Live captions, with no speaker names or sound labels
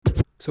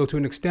So to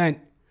an extent,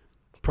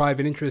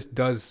 private interest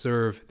does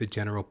serve the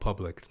general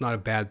public. It's not a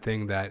bad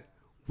thing that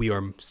we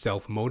are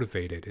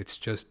self-motivated. It's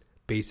just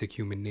basic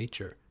human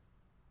nature.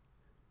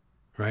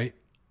 Right?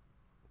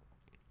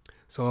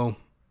 So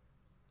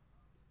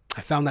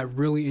I found that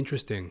really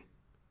interesting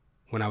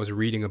when I was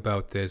reading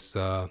about this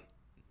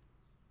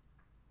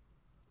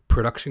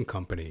production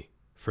company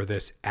for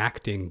this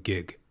acting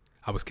gig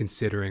I was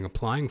considering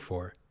applying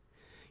for.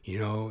 You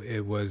know,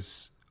 it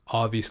was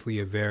obviously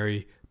a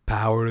very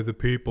power to the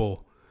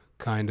people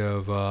kind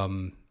of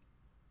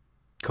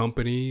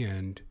company,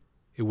 and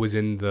it was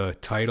in the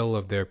title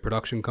of their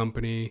production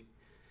company.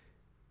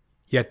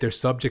 Yet their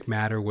subject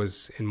matter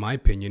was, in my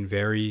opinion,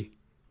 very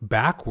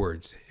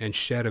backwards and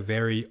shed a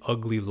very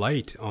ugly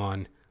light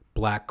on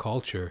black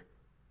culture.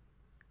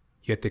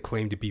 Yet they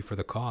claimed to be for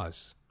the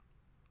cause.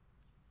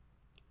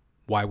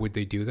 Why would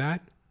they do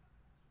that?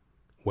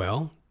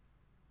 Well,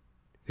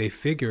 they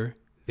figure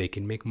they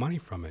can make money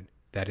from it,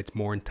 that it's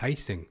more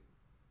enticing.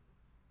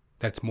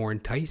 That's more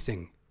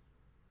enticing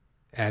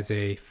as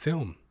a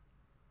film.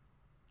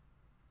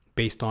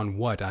 Based on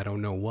what? I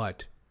don't know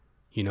what.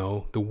 You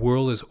know, the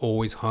world is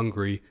always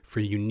hungry for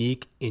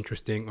unique,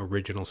 interesting,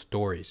 original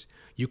stories.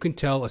 You can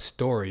tell a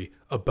story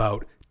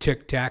about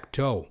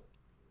tic-tac-toe.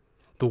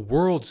 The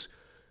world's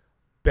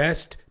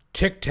best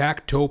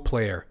tic-tac-toe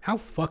player. How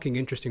fucking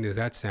interesting does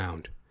that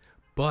sound?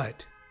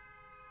 But,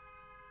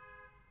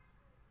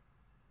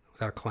 was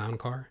that a clown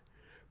car?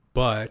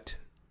 But,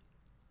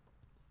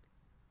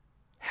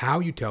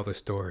 how you tell the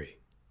story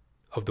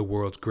of the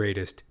world's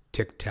greatest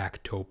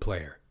tic-tac-toe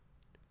player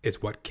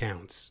is what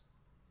counts.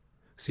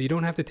 So you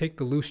don't have to take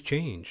the loose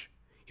change.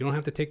 You don't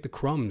have to take the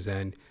crumbs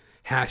and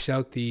hash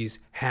out these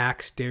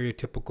hack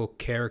stereotypical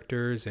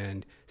characters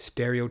and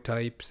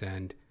stereotypes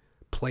and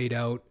played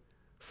out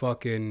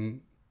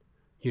fucking,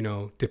 you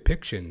know,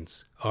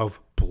 depictions of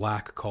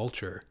black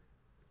culture.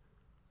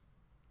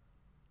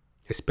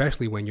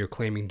 Especially when you're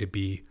claiming to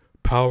be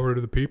power to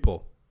the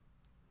people.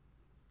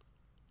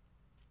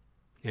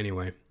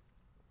 Anyway.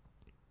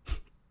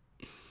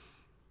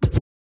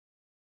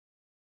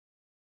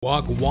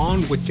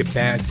 Wagwan with your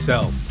bad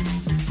self.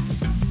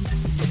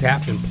 What's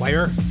happening,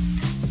 player?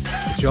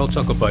 It's your old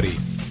chuckle buddy.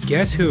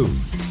 Guess who?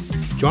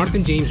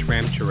 Jonathan James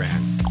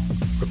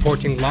Ramcharan,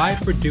 reporting live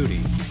for duty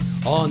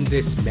on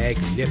this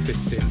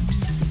magnificent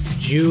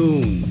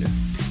June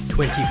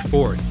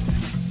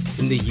 24th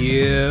in the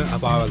year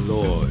of our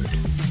Lord,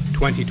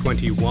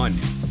 2021.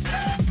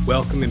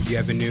 Welcome and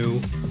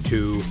bienvenue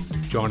to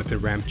Jonathan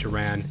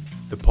Ramcharan,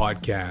 the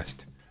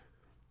podcast.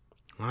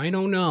 I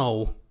don't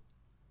know.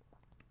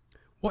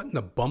 What in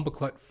the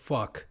bumbleclut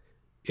fuck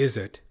is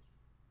it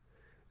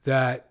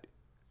that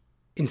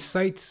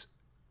incites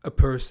a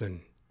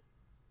person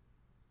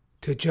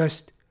to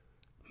just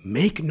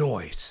make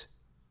noise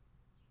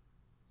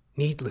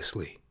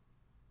needlessly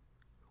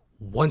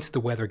once the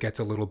weather gets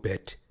a little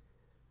bit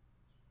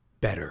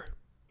better?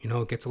 You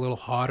know, it gets a little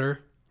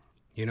hotter,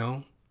 you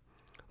know?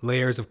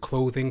 Layers of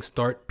clothing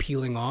start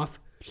peeling off,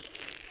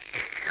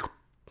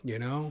 you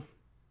know?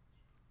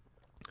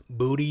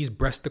 Booties,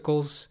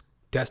 breasticles,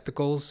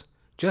 testicles,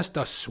 just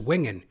a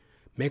swinging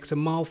makes a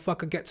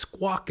motherfucker get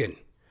squawking.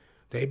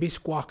 They be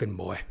squawking,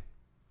 boy.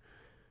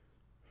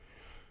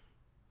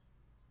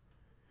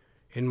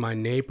 In my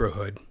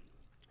neighborhood,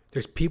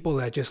 there's people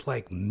that just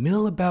like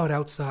mill about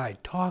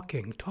outside,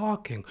 talking.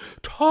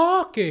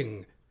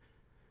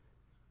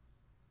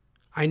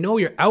 I know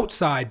you're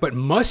outside, but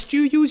must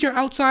you use your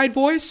outside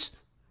voice?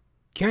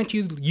 Can't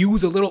you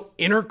use a little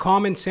inner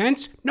common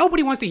sense?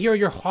 Nobody wants to hear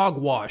your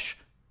hogwash.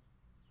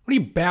 What are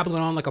you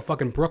babbling on like a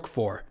fucking brook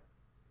for?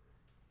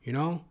 You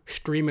know?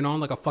 Streaming on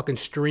like a fucking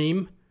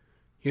stream.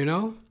 You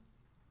know?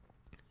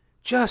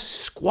 Just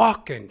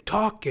squawking,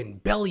 talking,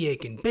 belly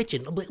aching,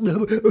 bitching.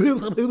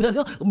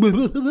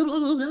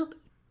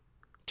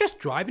 Just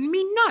driving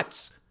me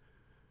nuts.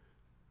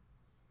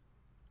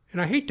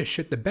 And I hate to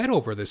shit the bed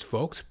over this,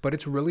 folks, but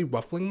it's really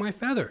ruffling my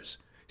feathers.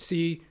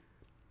 See,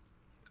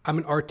 I'm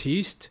an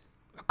artiste,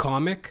 a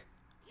comic,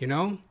 you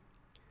know?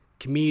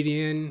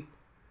 Comedian,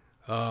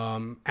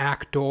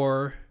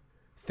 actor,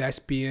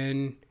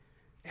 thespian,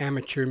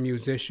 amateur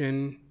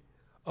musician.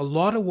 A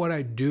lot of what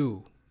I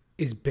do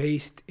is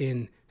based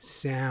in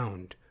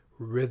sound,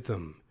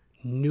 rhythm,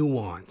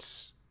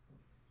 nuance.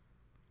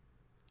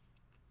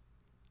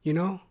 You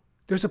know,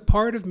 there's a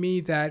part of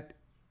me that,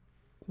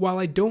 while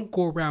I don't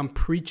go around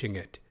preaching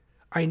it,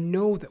 I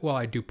know that, well,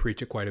 I do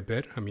preach it quite a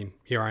bit. I mean,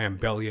 here I am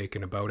belly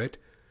aching about it.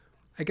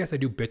 I guess I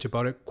do bitch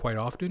about it quite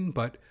often,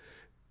 but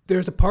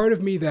there's a part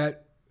of me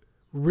that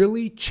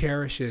really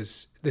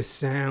cherishes the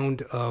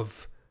sound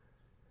of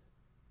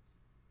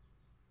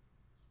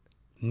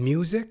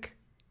music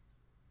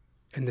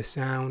and the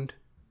sound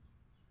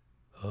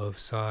of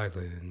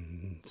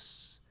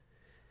silence.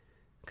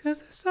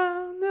 'Cause the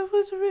sound that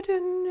was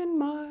written in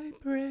my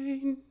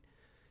brain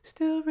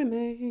still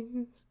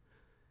remains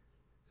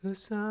the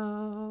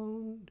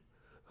sound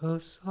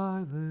of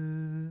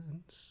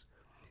silence.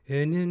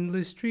 And in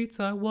the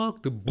streets I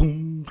walk, the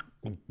boom,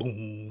 boom,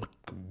 boom,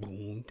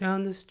 boom,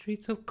 down the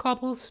streets of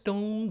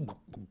cobblestone,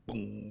 boom,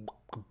 boom,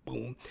 boom,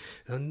 boom,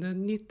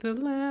 underneath the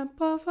lamp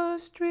of a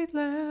street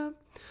lamp.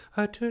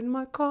 I turned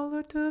my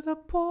collar to the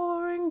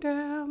pouring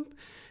damp,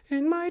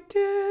 and my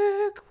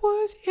dick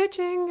was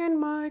itching in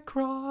my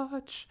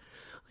crotch.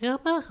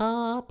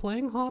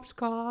 Playing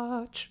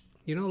hopscotch.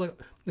 You know, like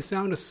the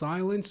sound of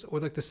silence or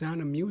like the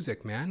sound of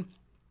music, man.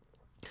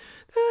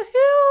 The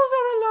hills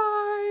are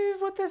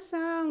alive with the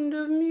sound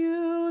of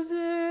music.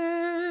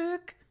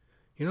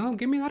 You know,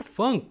 give me that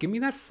funk, give me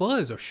that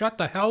fuzz, or shut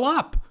the hell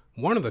up.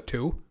 One of the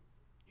two.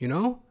 You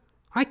know?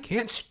 I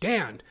can't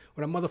stand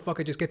when a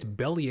motherfucker just gets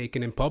belly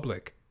aching in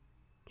public.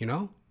 You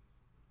know?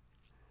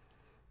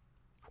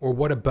 Or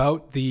what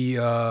about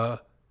the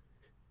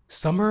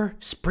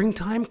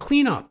springtime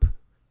cleanup?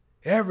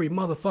 Every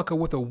motherfucker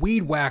with a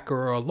weed whacker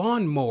or a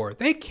lawnmower,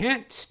 they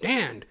can't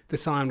stand the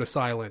sound of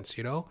silence,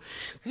 you know?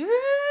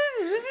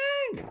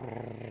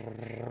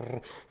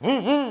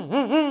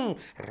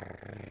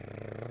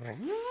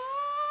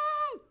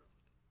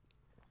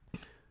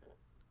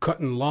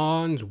 Cutting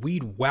lawns,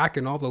 weed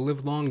whacking all the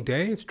livelong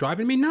day, it's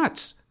driving me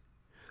nuts.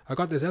 I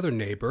got this other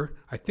neighbor,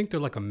 I think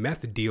they're like a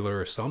meth dealer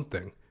or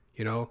something,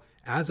 you know?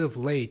 As of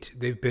late,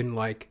 they've been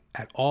like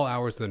at all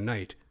hours of the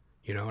night,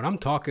 you know? And I'm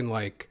talking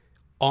like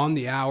on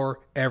the hour,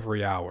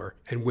 every hour,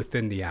 and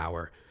within the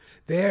hour.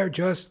 They're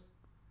just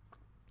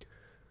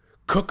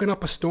cooking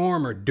up a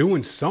storm or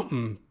doing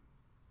something,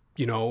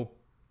 you know,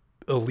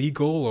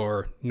 illegal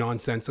or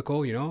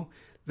nonsensical, you know?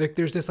 Like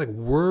there's this like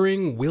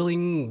whirring,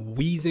 willing,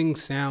 wheezing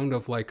sound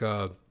of like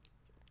a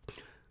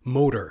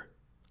motor.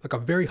 Like a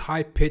very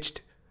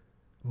high-pitched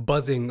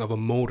buzzing of a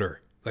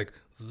motor. Like,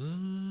 I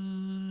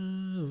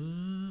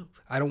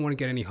don't want to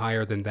get any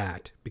higher than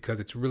that because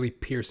it's really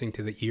piercing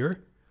to the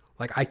ear.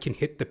 Like I can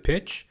hit the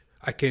pitch,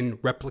 I can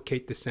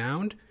replicate the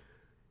sound,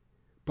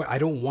 but I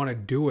don't want to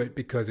do it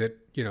because it,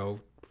 you know,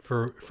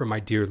 for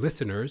my dear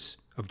listeners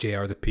of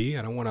JR the P,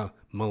 I don't want to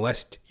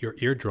molest your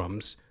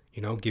eardrums,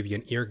 you know, give you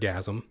an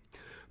eargasm.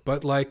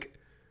 But like,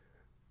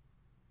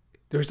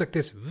 there's like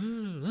this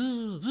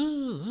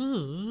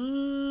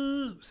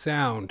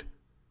sound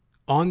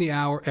on the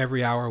hour,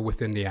 every hour,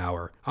 within the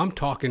hour. I'm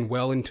talking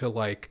well into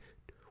like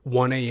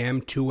 1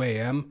 a.m., 2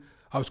 a.m.,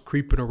 I was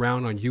creeping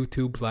around on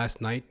YouTube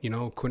last night, you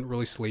know, couldn't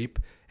really sleep.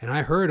 And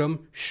I heard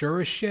him, sure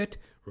as shit,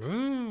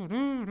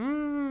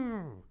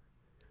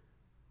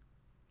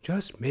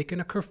 just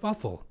making a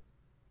kerfuffle.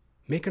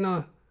 Making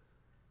a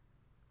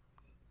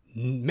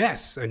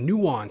mess, a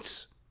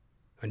nuance,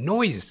 a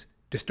noise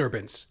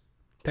disturbance.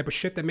 Type of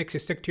shit that makes you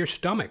sick to your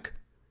stomach,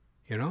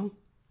 you know?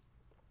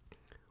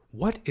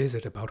 What is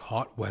it about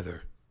hot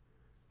weather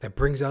that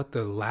brings out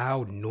the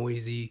loud,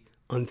 noisy,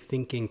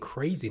 unthinking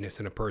craziness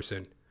in a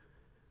person?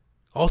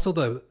 Also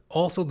the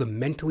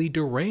mentally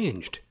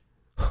deranged.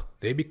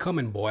 They be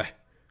coming, boy.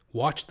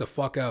 Watch the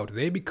fuck out.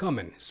 They be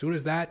coming. Soon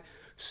as that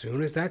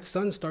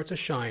sun starts a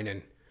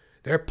shining,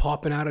 they're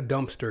popping out of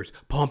dumpsters,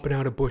 popping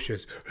out of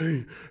bushes.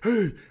 Hey,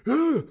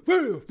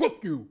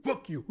 fuck you.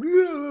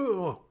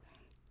 Yeah.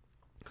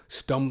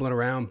 Stumbling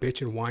around,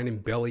 bitching, whining,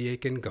 belly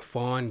aching,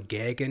 guffawing,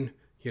 gagging,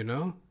 you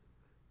know?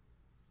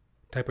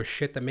 Type of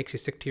shit that makes you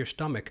sick to your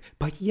stomach.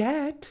 But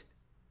yet,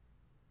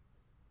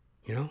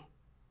 you know?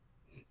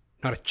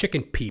 Not a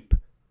chicken peep,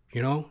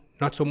 you know?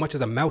 Not so much as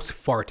a mouse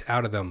fart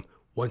out of them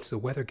once the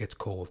weather gets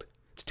cold.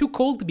 It's too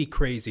cold to be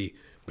crazy.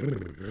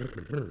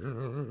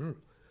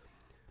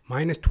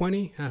 Minus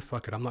 20?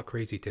 Fuck it, I'm not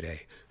crazy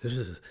today.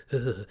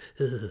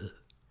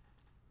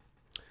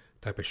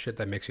 Type of shit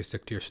that makes you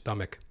sick to your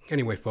stomach.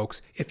 Anyway,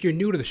 folks, if you're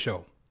new to the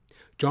show,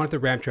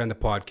 Jonathan Ramcharan, the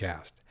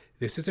podcast.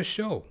 This is a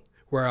show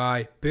where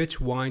I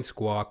bitch, whine,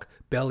 squawk,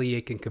 belly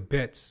ache, and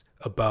kibitz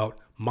about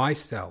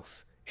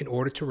myself in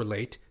order to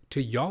relate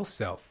to y'all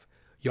self.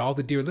 Y'all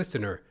the dear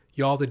listener,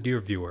 y'all the dear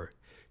viewer.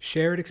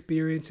 Shared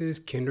experiences,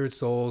 kindred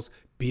souls,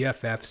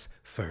 BFFs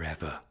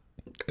forever.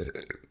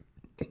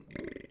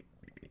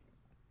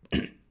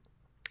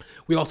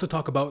 We also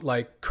talk about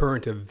like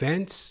current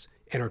events,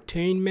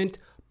 entertainment,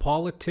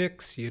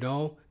 politics, you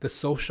know, the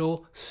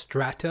social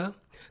strata,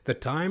 the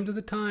times of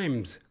the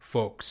times,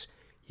 folks.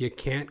 You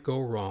can't go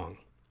wrong.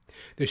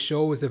 The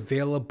show is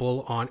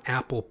available on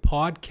Apple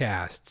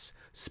Podcasts,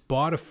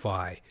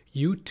 Spotify,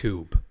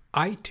 YouTube,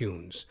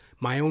 iTunes,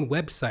 my own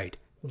website,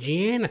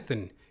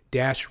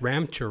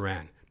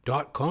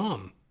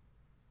 jonathan-ramcharan.com.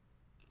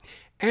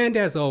 And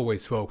as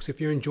always, folks, if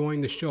you're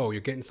enjoying the show,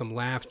 you're getting some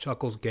laughs,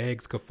 chuckles,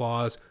 gags,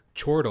 guffaws,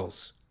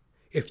 chortles.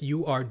 If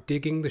you are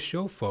digging the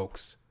show,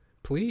 folks,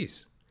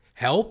 please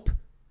help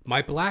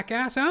my black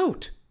ass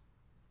out.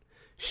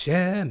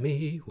 Share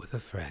me with a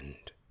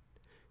friend.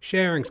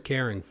 Sharing's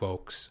caring,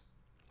 folks.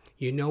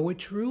 You know it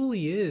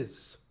truly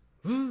is.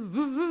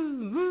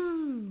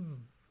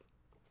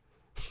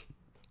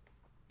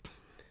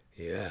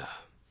 Yeah.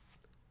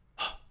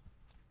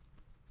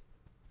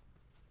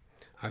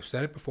 I've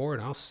said it before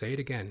and I'll say it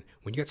again.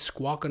 When you get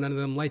squawking under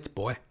them lights,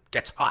 boy, it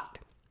gets hot.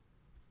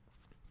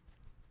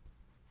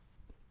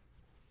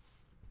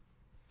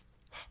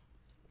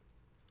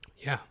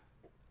 Yeah.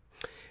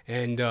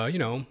 And,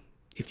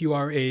 if you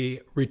are a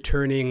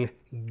returning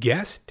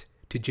guest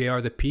to JR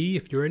the P,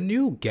 if you're a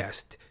new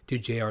guest to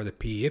JR the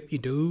P, if you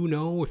do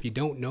know, if you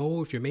don't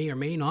know, if you may or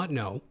may not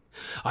know,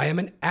 I am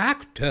an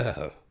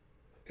actor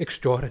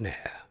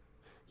extraordinaire.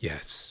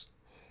 Yes.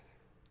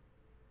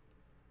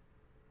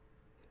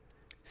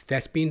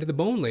 Thespian to the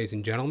bone, ladies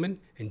and gentlemen,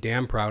 and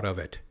damn proud of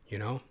it,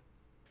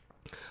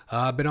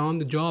 I've been on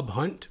the job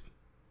hunt.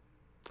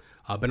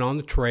 I've been on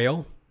the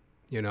trail,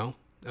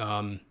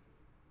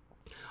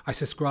 I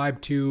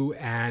subscribe to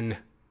an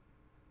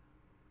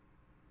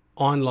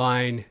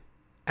online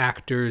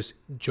actors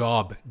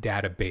job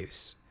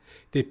database.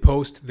 They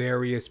post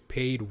various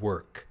paid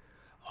work,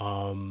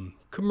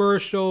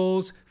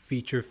 commercials,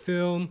 feature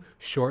film,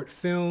 short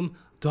film,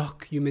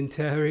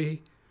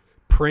 documentary,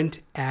 print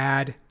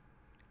ad,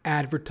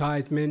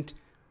 advertisement,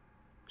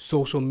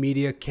 social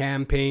media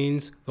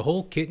campaigns, the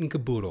whole kit and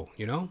caboodle,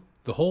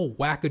 the whole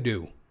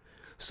wackadoo.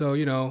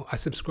 So, I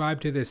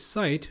subscribe to this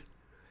site,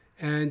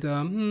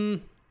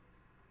 and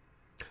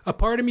a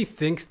part of me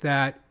thinks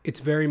that it's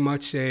very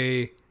much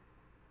a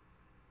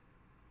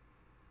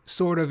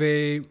sort of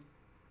a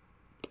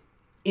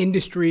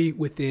industry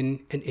within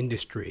an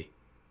industry.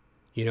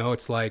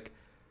 It's like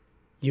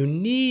you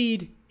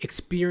need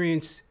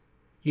experience,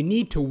 you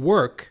need to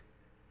work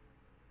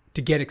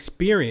to get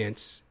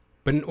experience,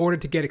 but in order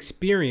to get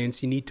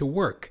experience, you need to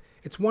work.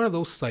 It's one of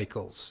those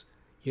cycles.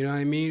 You know what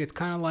I mean? It's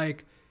kind of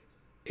like,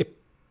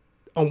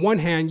 on one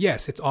hand,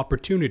 yes, it's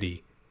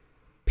opportunity,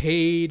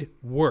 paid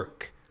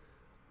work.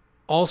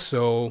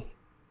 Also,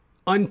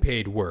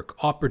 unpaid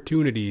work,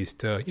 opportunities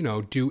to,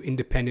 do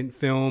independent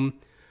film,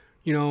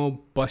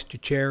 bust your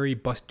cherry,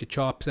 bust your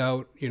chops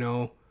out,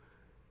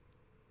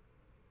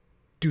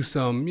 do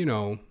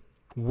some,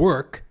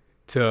 work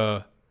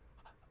to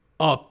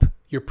up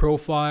your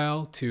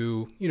profile,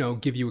 to,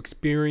 give you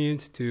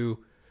experience, to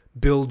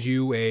build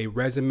you a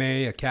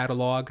resume, a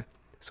catalog.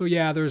 So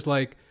yeah, there's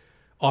like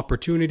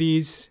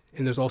opportunities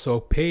and there's also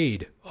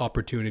paid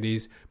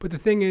opportunities. But the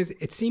thing is,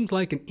 it seems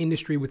like an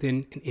industry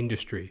within an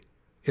industry.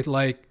 It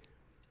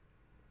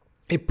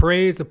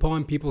preys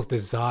upon people's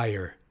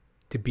desire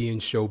to be in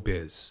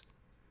showbiz.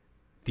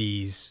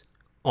 These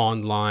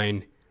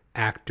online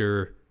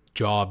actor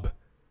job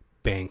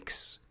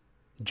banks,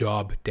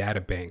 job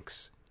data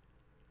banks.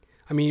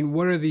 I mean,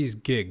 what are these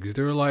gigs?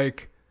 They're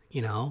like,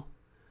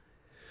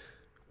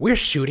 we're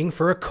shooting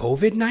for a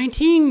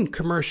COVID-19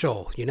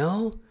 commercial,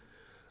 the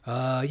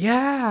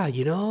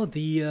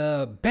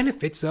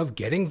benefits of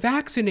getting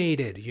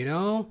vaccinated,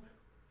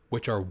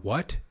 which are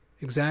what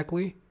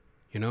exactly?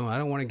 I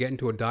don't want to get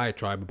into a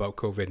diatribe about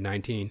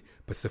COVID-19,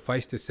 but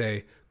suffice to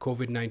say,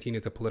 COVID-19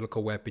 is a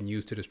political weapon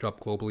used to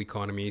disrupt global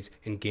economies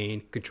and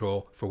gain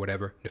control for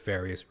whatever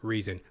nefarious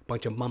reason.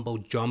 Bunch of mumbo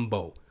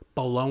jumbo,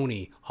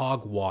 baloney,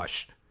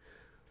 hogwash.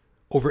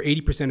 Over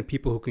 80% of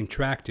people who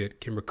contract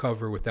it can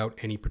recover without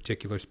any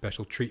particular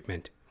special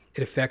treatment.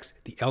 It affects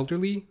the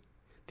elderly,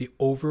 the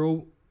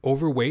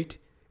overweight,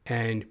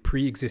 and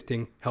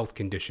pre-existing health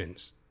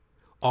conditions,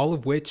 all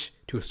of which,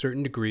 to a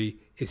certain degree,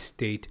 is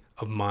state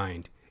of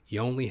mind.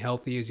 You're only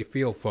healthy as you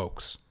feel,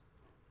 folks.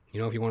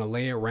 If you want to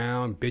lay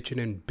around bitching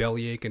and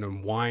bellyaching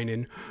and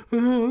whining,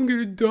 oh, I'm going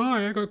to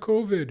die, I got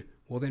COVID.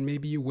 Well, then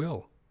maybe you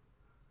will.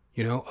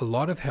 A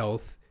lot of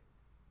health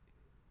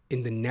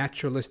in the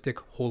naturalistic,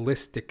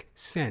 holistic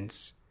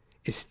sense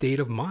is state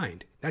of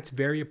mind. That's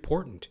very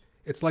important.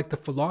 It's like the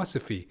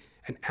philosophy,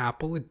 an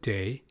apple a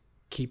day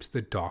keeps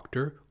the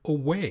doctor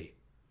away.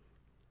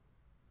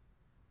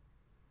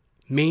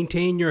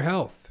 Maintain your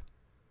health.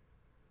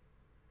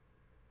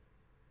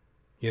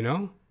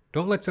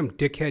 Don't let some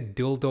dickhead,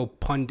 dildo,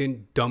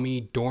 pundit,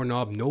 dummy,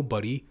 doorknob,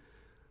 nobody,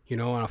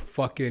 on a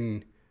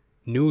fucking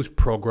news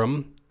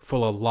program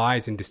full of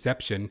lies and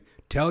deception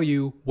tell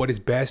you what is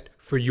best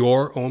for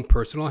your own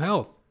personal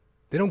health.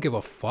 They don't give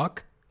a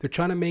fuck. They're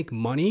trying to make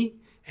money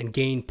and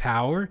gain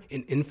power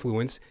and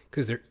influence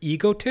because they're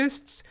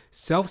egotists,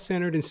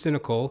 self-centered and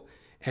cynical,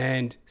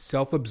 and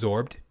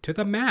self-absorbed to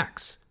the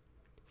max.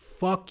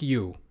 Fuck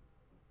you.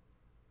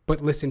 But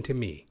listen to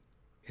me,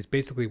 is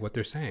basically what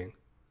they're saying.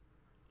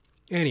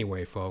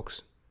 Anyway,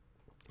 folks,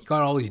 you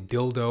got all these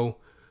dildo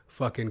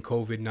fucking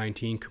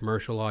COVID-19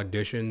 commercial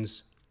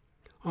auditions,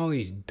 all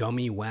these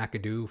dummy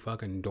wackadoo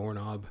fucking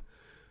doorknob,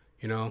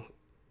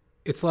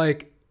 It's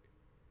like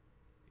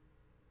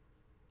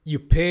you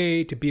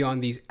pay to be on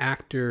these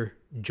actor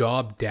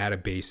job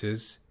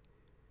databases,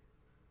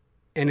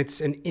 and it's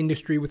an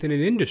industry within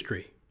an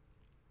industry.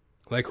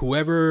 Like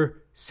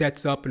whoever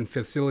sets up and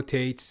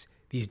facilitates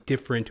these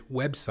different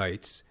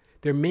websites,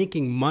 they're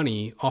making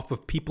money off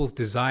of people's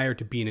desire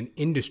to be in an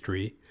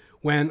industry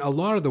when a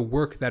lot of the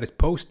work that is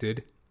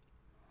posted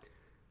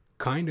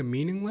kind of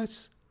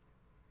meaningless.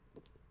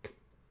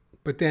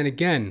 But then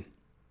again,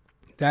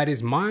 that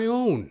is my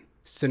own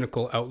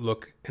cynical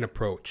outlook and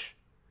approach.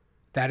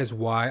 That is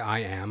why I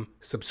am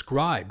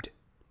subscribed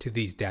to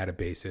these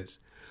databases.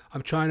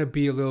 I'm trying to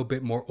be a little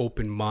bit more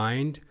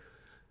open-minded,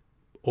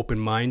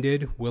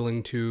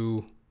 willing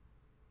to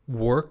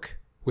work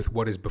with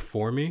what is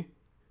before me.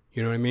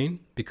 You know what I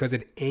mean? Because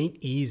it ain't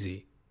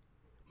easy.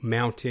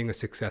 mounting a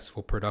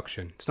successful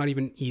production. It's not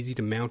even easy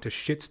to mount a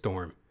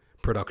shitstorm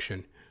production.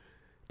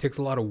 It takes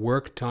a lot of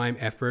work, time,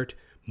 effort,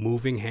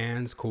 moving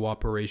hands,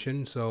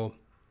 cooperation. So,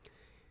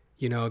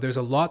 there's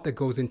a lot that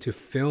goes into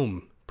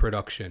film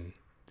production.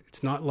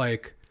 It's not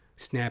like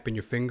snapping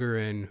your finger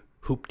and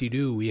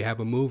hoop-de-doo, we have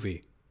a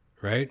movie,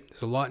 right?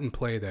 There's a lot in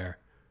play there.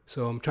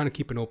 So I'm trying to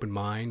keep an open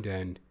mind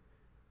and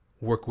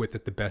work with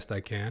it the best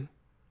I can.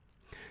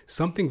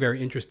 Something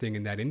very interesting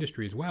in that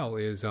industry as well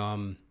is,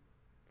 for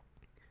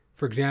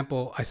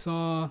example, I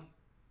saw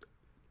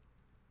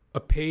a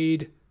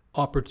paid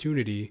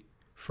opportunity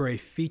for a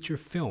feature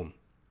film.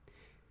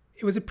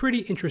 It was a pretty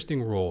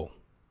interesting role,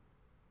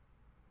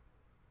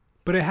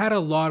 but it had a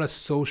lot of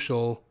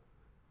social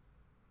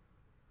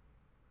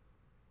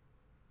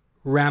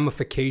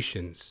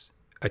ramifications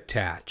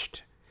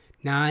attached.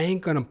 Now, I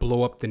ain't going to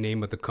blow up the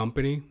name of the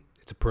company.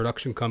 It's a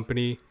production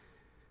company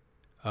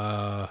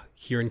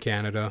here in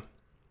Canada.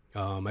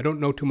 I don't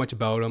know too much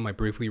about them. I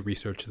briefly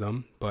researched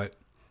them, but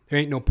there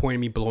ain't no point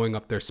in me blowing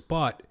up their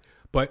spot.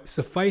 But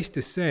suffice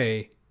to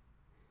say,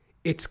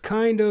 it's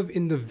kind of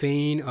in the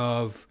vein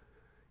of,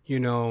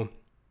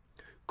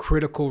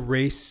 critical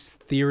race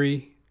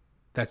theory,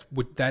 that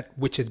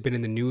which has been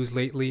in the news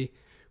lately.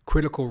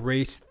 Critical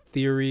race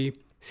theory,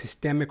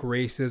 systemic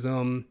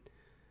racism,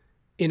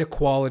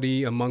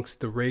 inequality amongst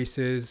the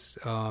races,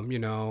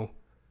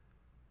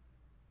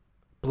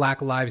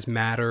 Black Lives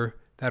Matter,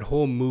 that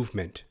whole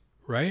movement,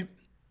 right?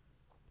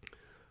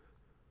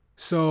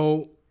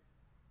 So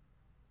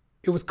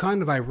it was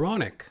kind of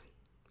ironic.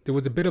 There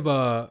was a bit of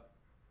a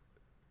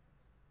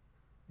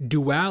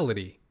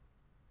duality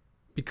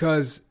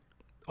because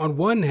on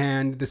one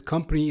hand, this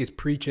company is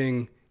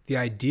preaching the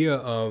idea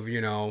of,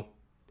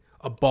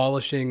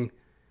 abolishing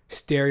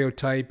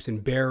stereotypes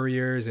and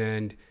barriers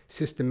and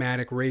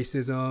systematic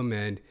racism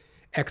and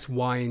X,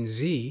 Y, and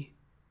Z,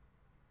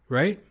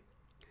 right?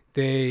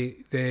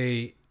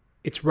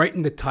 It's right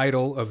in the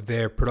title of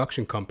their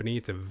production company.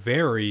 It's a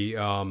very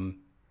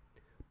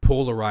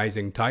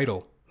polarizing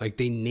title. Like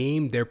they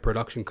named their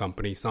production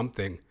company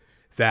something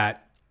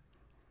that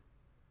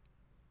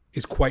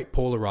is quite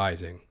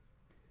polarizing.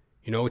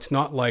 It's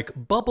not like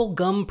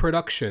Bubblegum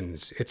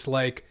Productions. It's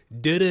like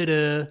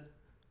da-da-da.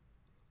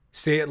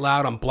 Say it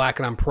loud, I'm black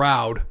and I'm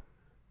proud.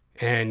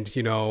 And,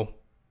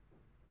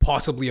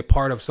 possibly a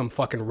part of some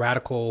fucking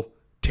radical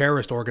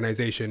terrorist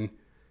organization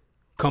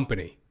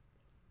company.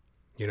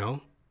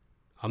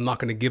 I'm not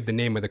going to give the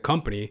name of the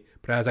company,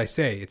 but as I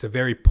say, it's a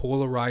very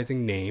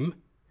polarizing name.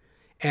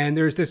 And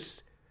there's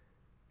this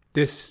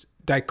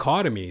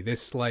dichotomy,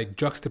 this like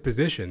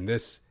juxtaposition,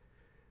 this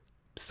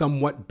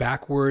somewhat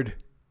backward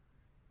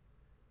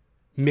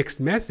mixed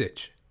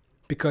message,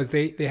 because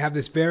they have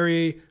this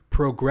very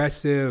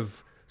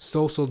progressive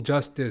social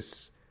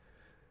justice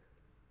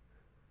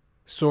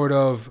sort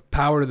of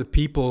power to the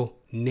people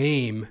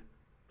name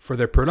for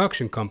their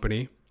production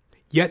company,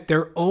 yet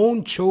their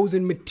own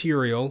chosen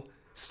material,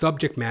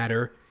 subject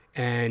matter,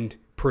 and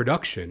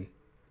production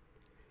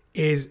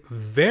is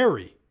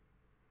very,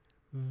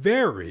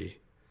 very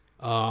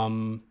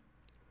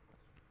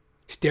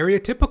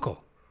stereotypical.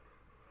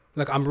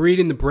 Like I'm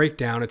reading the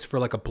breakdown, it's for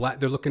like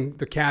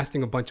they're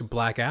casting a bunch of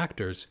black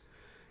actors.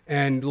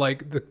 And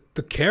like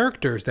the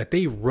characters that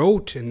they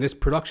wrote in this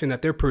production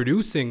that they're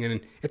producing,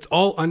 and it's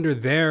all under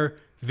their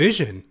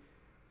vision.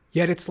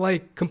 Yet it's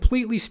like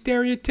completely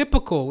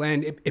stereotypical,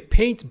 and it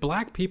paints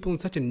black people in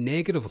such a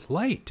negative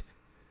light.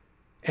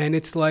 And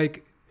it's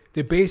like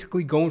they're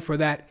basically going for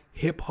that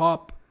hip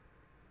hop,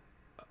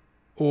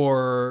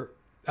 or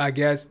I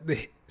guess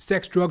the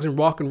sex, drugs, and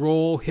rock and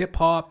roll hip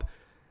hop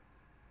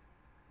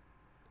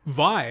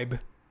vibe,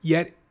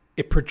 yet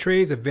it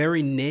portrays a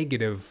very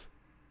negative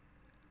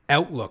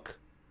outlook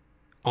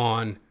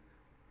on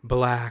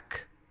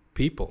black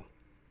people,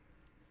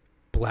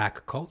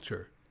 black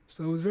culture.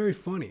 So it was very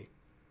funny.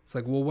 It's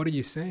like, well, what are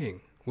you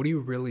saying? What are you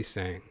really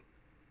saying?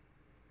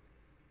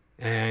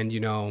 And,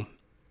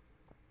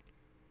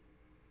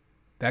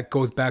 that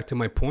goes back to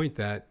my point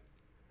that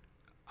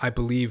I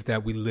believe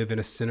that we live in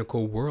a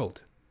cynical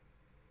world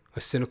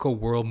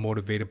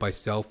motivated by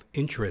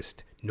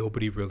self-interest.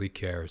 Nobody really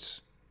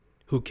cares.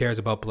 Who cares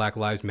about Black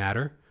Lives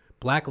Matter?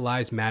 Black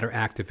Lives Matter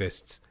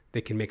activists,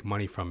 they can make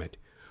money from it.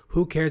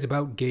 Who cares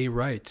about gay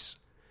rights?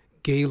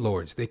 Gay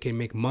lords, they can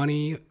make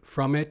money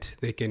from it.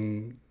 They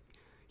can,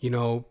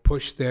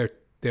 push their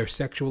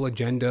sexual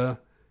agenda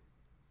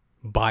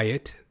by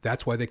it.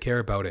 That's why they care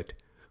about it.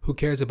 Who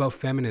cares about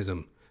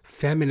feminism?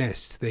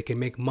 Feminists, they can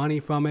make money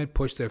from it,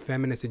 push their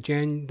feminist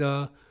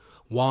agenda,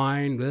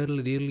 whine,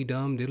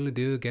 diddly-diddly-dum,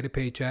 diddly-do, get a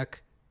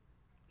paycheck.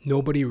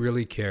 Nobody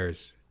really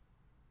cares.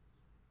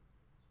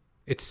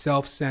 It's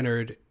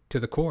self-centered to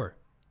the core.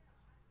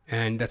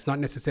 And that's not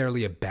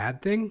necessarily a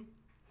bad thing.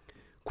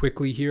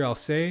 Quickly here, I'll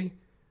say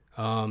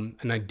an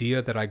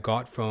idea that I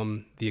got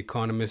from the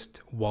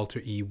economist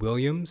Walter E.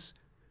 Williams.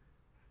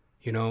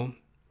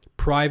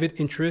 Private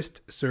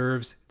interest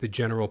serves the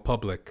general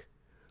public.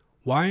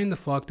 Why in the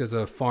fuck does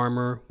a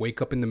farmer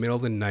wake up in the middle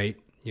of the night?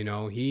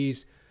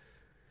 He's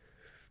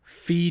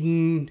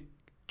feeding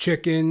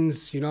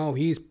chickens,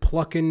 he's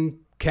plucking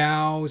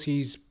cows,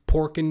 he's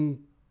porking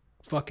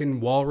fucking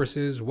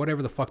walruses,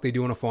 whatever the fuck they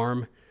do on a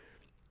farm.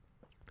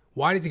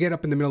 Why does he get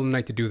up in the middle of the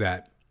night to do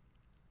that?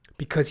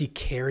 Because he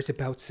cares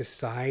about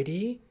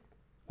society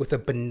with a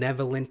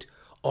benevolent,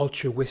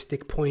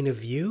 altruistic point of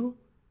view?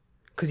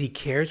 Because he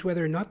cares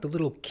whether or not the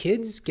little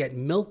kids get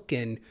milk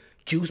and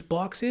juice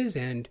boxes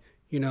and,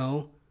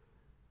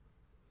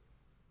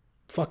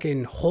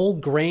 fucking whole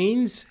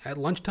grains at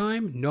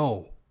lunchtime?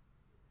 No.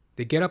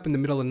 They get up in the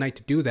middle of the night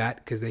to do that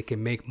because they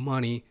can make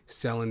money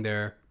selling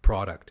their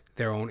product,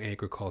 their own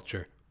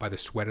agriculture, by the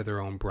sweat of their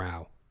own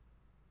brow.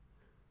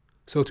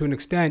 So to an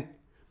extent,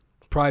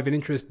 private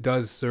interest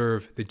does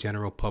serve the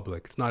general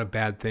public. It's not a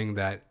bad thing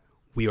that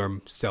we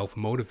are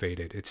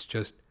self-motivated. It's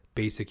just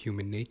basic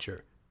human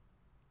nature.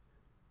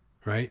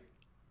 Right?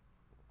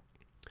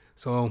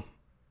 So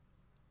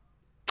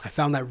I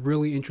found that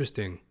really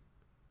interesting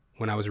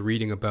when I was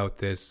reading about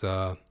this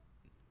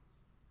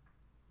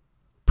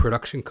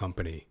production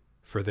company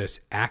for this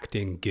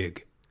acting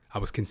gig I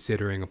was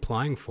considering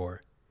applying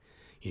for.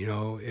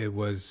 It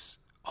was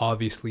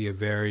obviously a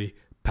very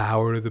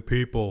power to the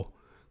people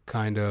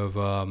kind of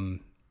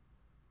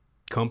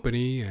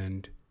company,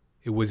 and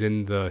it was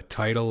in the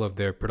title of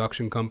their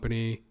production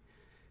company.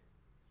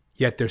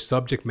 Yet their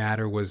subject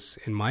matter was,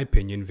 in my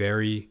opinion,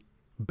 very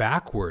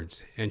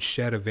backwards and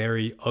shed a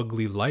very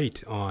ugly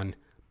light on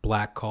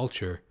black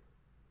culture.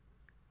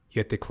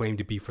 Yet they claim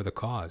to be for the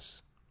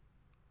cause.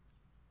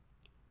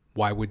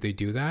 Why would they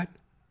do that?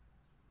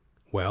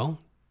 Well,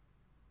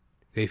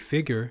 they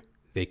figure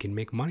they can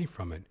make money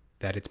from it,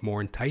 that it's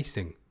more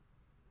enticing.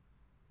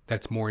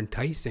 That's more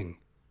enticing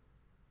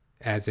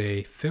as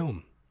a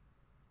film.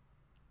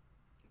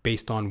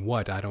 Based on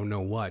what? I don't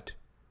know what.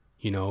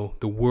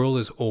 The world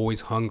is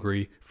always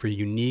hungry for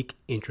unique,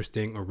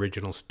 interesting,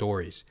 original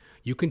stories.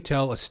 You can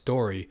tell a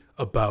story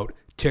about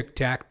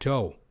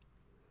tic-tac-toe.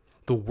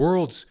 The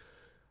world's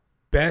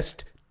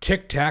best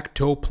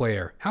tic-tac-toe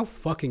player. How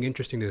fucking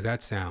interesting does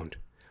that sound?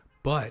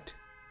 But,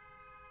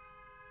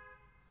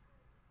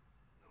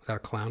 was that a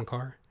clown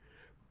car?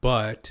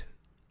 But,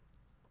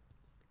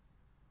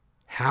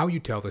 how you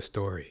tell the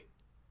story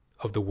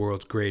of the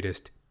world's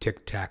greatest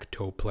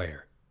tic-tac-toe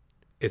player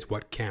is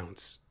what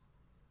counts.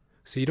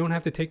 So you don't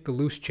have to take the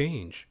loose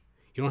change.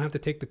 You don't have to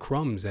take the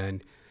crumbs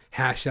and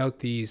hash out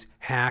these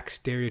hack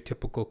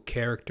stereotypical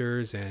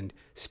characters and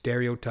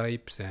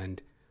stereotypes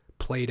and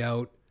played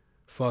out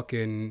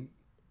fucking,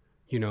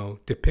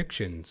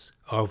 depictions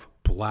of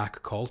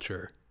black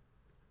culture.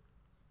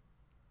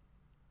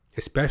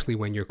 Especially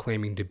when you're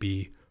claiming to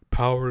be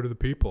power to the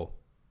people.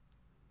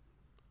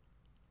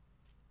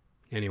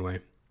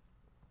 Anyway.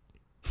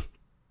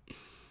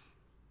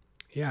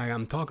 Yeah,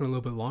 I'm talking a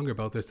little bit longer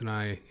about this than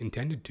I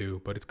intended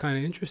to, but it's kind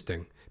of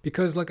interesting.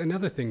 Because,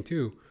 another thing,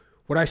 too,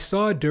 what I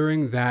saw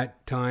during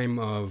that time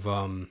of,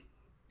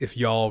 if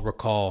y'all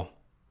recall,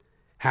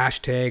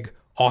 hashtag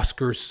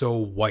Oscars So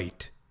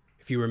White,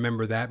 if you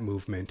remember that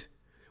movement,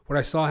 what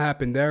I saw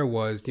happen there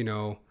was,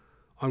 on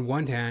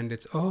one hand,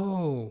 it's,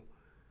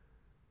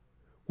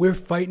 we're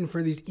fighting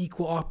for these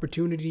equal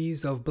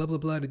opportunities of blah, blah,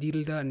 blah,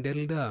 da-dee-da-da, and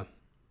da-da-da.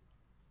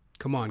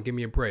 Come on, give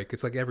me a break.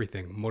 It's like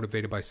everything,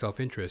 motivated by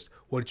self-interest.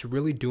 What it's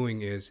really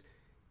doing is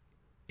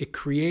it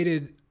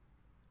created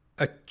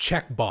a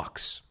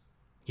checkbox.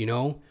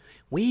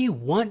 We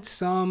want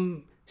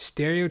some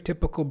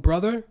stereotypical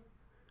brother,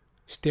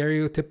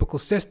 stereotypical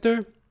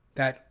sister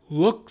that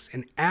looks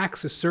and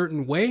acts a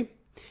certain way.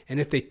 And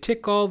if they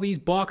tick all these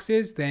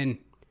boxes, then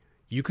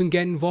you can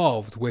get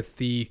involved with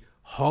the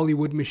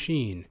Hollywood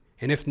machine.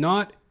 And if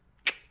not,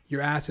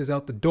 your ass is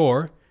out the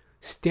door,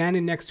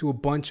 standing next to a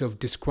bunch of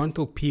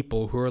disgruntled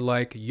people who are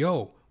like,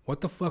 yo,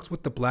 what the fuck's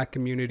with the black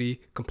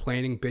community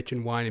complaining,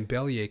 bitching, whining,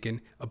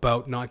 bellyaching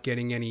about not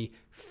getting any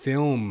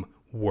film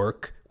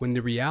work, when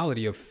the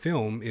reality of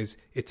film is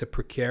it's a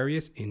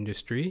precarious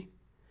industry.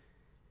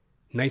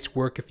 Nice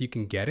work if you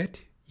can get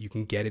it. You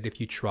can get it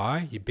if you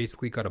try. You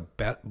basically got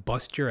to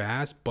bust your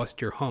ass, bust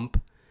your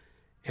hump,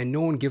 and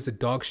no one gives a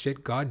dog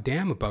shit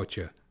goddamn about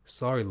you.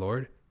 Sorry,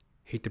 Lord.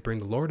 Hate to bring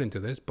the Lord into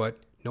this,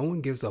 but no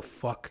one gives a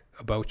fuck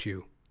about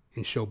you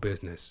in show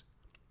business.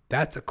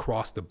 That's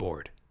across the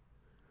board.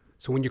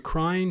 So when you're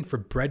crying for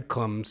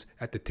breadcrumbs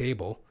at the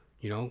table,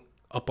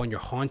 up on your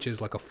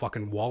haunches like a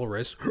fucking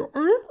walrus,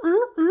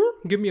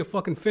 give me a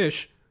fucking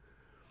fish,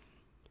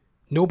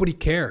 nobody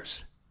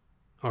cares.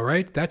 All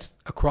right? That's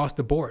across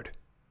the board.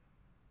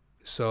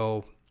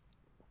 So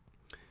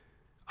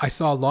I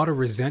saw a lot of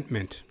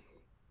resentment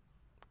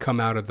come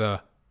out of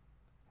the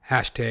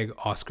hashtag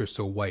Oscars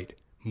So White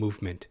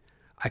movement.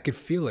 I could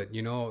feel it,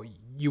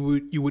 you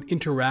would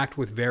interact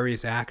with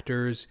various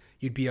actors,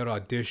 you'd be at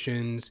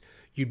auditions,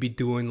 you'd be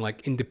doing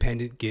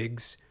independent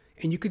gigs,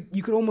 and you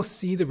could almost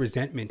see the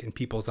resentment in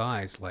people's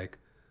eyes, like,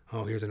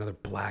 oh, here's another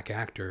black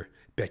actor,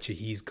 betcha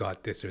he's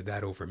got this or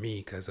that over me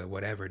because of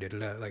whatever,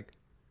 it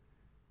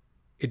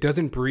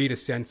doesn't breed a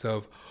sense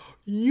of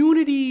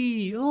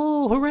unity,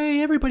 oh, hooray,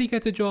 everybody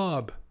gets a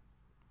job.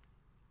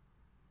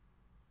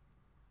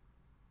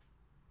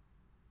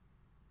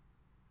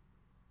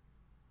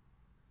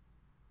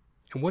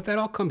 And what that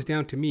all comes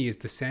down to me is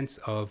the sense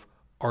of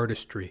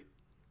artistry.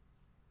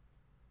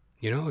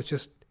 It's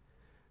just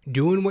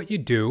doing what you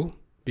do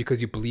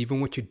because you believe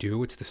in what you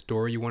do. It's the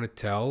story you want to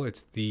tell.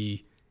 It's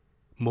the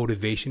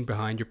motivation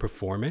behind your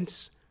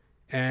performance.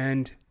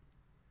 And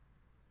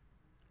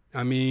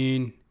I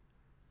mean,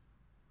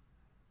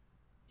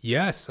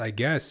 yes, I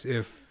guess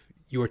if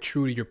you are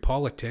true to your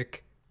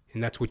politic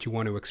and that's what you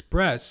want to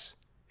express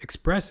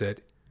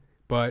it.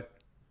 But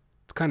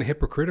it's kind of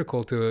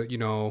hypocritical to,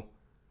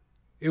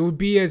 it would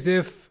be as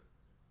if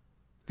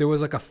there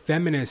was like a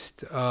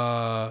feminist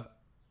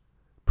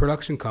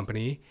production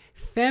company,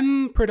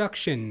 Femme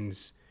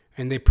Productions,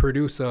 and they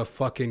produce a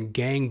fucking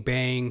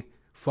gangbang,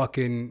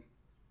 fucking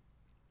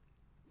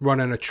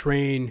running a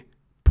train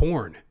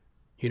porn.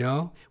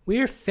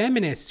 We're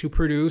feminists who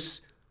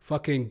produce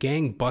fucking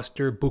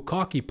gangbuster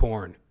bukkake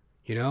porn.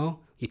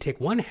 You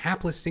take one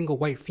hapless single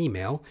white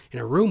female in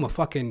a room of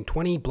fucking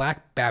 20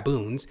 black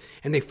baboons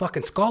and they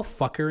fucking skull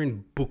fuck her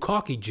and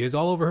bukkake jizz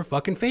all over her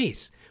fucking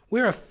face.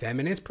 We're a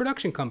feminist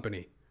production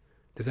company.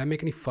 Does that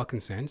make any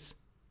fucking sense?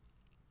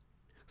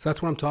 So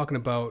that's what I'm talking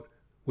about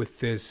with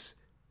this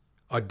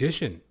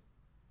audition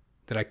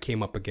that I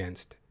came up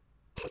against.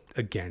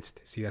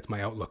 See, that's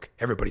my outlook.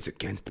 Everybody's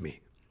against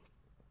me.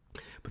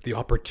 But the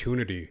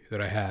opportunity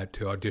that I had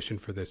to audition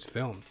for this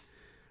film,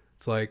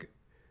 it's like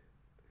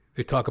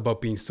they talk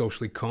about being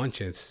socially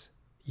conscious,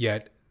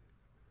 yet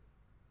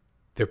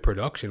their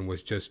production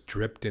was just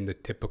dripped in the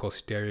typical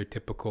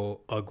stereotypical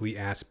ugly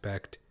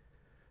aspect,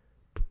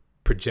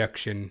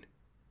 projection,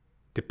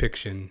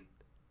 depiction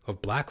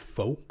of black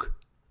folk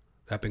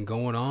that have been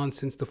going on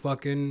since the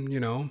fucking,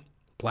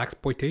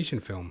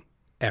 blaxploitation film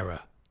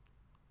era,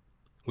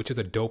 which is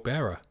a dope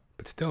era,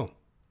 but still,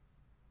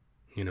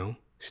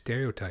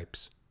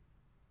 stereotypes.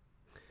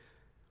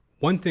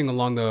 One thing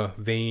along the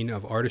vein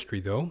of artistry,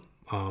 though,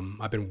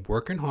 I've been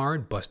working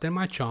hard, busting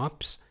my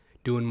chops,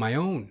 doing my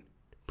own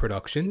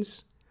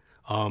productions.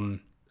 I'll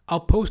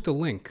post a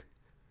link.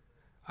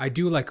 I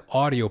do like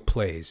audio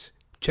plays.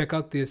 Check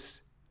out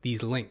these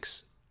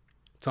links.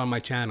 It's on my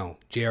channel,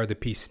 JR the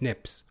P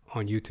Snips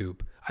on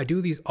YouTube. I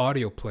do these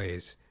audio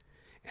plays.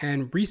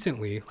 And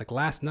recently, like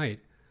last night,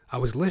 I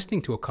was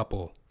listening to a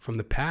couple from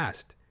the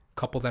past, a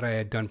couple that I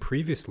had done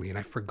previously, and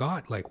I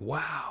forgot,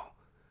 wow,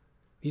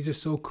 these are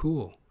so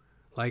cool.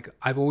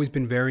 I've always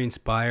been very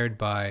inspired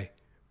by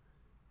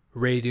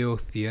radio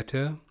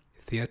theater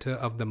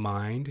of the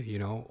mind,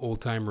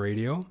 old time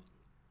radio.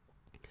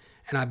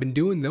 And I've been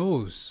doing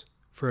those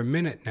for a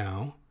minute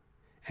now.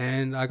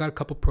 And I got a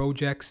couple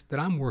projects that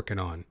I'm working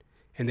on.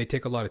 And they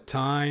take a lot of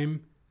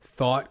time,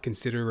 thought,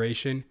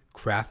 consideration,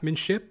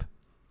 craftsmanship.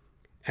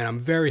 And I'm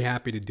very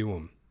happy to do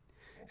them.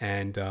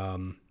 And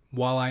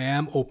while I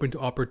am open to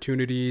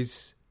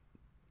opportunities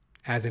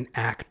as an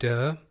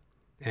actor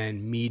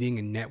and meeting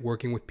and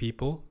networking with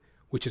people,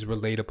 which is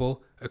relatable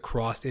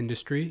across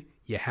industry,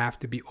 you have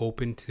to be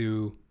open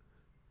to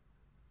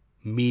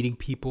meeting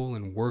people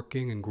and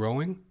working and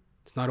growing.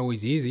 It's not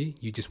always easy.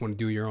 You just want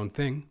to do your own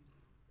thing.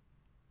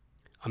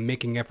 I'm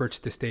making efforts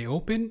to stay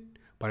open,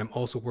 but I'm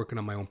also working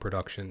on my own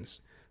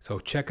productions. So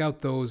check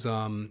out those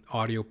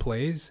audio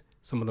plays,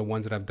 some of the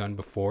ones that I've done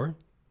before.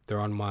 They're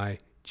on my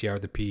JR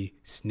the P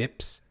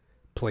Snips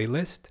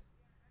playlist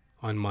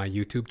on my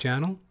YouTube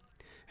channel.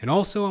 And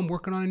also I'm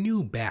working on a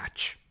new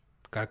batch.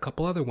 Got a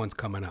couple other ones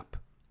coming up.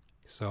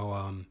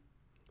 So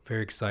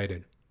very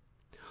excited.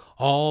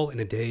 All in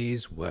a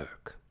day's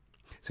work.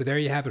 So there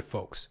you have it,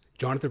 folks.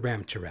 Jonathan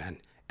Ramcharan,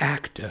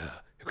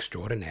 actor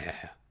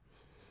extraordinaire.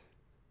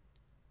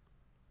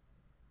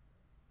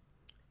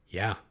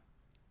 Yeah.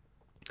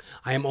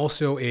 I am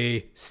also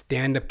a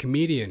stand-up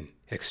comedian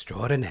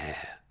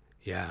extraordinaire.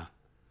 Yeah.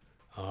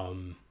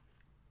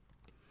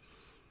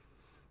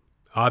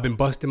 I've been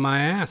busting my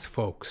ass,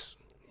 folks.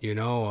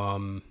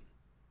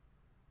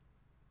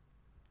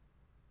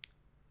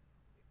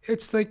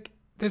 It's like,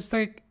 there's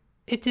like,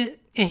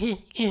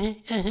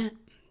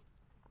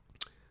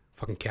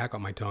 fucking cat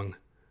got my tongue.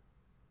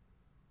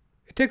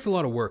 It takes a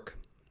lot of work.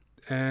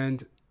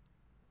 And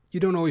you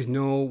don't always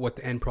know what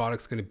the end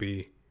product's going to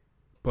be.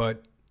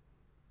 But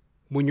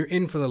when you're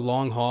in for the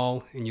long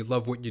haul and you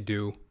love what you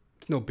do,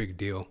 it's no big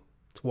deal.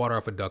 It's water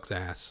off a duck's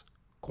ass.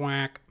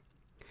 Quack.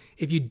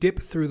 If you dip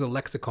through the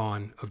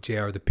lexicon of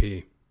JR the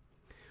P,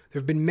 there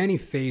have been many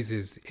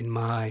phases in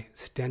my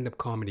stand-up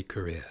comedy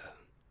career,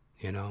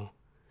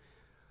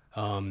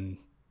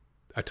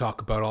 I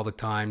talk about all the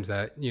times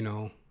that,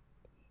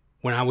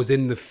 when I was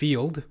in the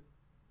field,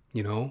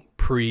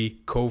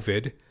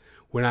 pre-COVID,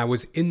 when I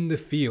was in the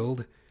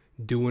field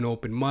doing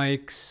open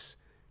mics,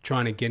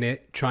 trying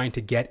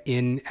to get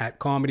in at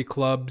comedy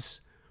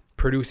clubs,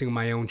 producing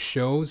my own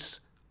shows,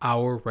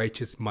 Our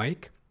Righteous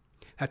Mic.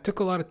 That took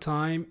a lot of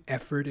time,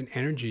 effort, and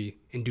energy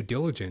and due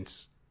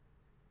diligence.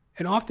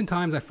 And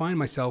oftentimes I find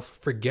myself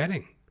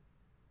forgetting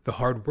the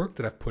hard work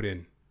that I've put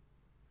in.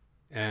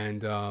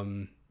 And,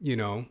 the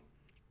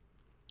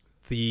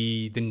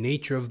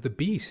nature of the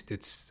beast.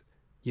 It's,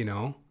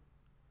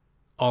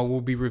 all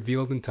will be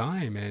revealed in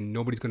time, and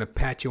nobody's going to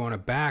pat you on the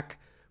back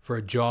for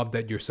a job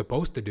that you're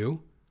supposed to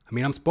do. I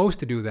mean, I'm supposed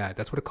to do that.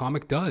 That's what a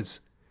comic does.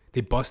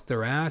 They bust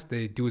their ass.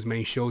 They do as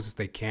many shows as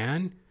they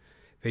can.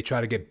 They try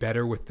to get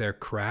better with their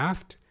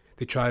craft.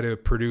 They try to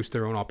produce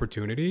their own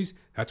opportunities.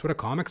 That's what a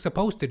comic's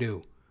supposed to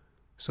do.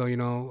 So,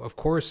 of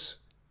course,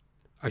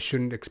 I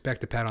shouldn't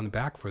expect a pat on the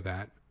back for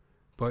that.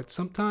 But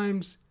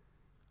sometimes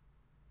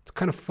it's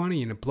kind of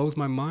funny and it blows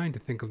my mind to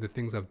think of the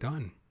things I've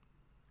done.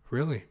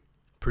 Really.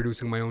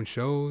 Producing my own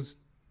shows,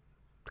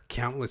 the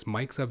countless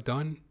mics I've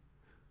done,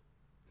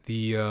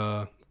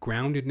 the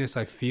groundedness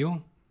I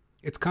feel.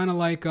 It's kind of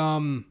like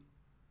when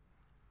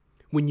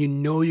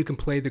you can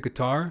play the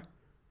guitar,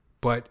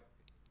 but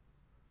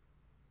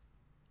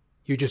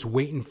you're just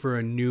waiting for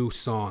a new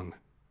song,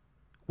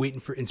 waiting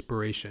for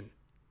inspiration.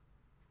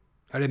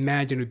 I'd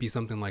imagine it would be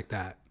something like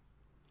that.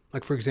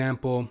 Like, for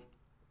example,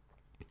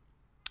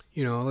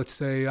 let's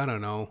say, I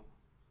don't know,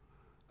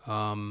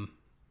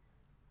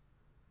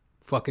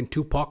 fucking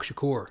Tupac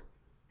Shakur.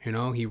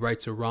 He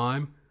writes a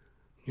rhyme.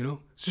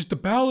 It's just the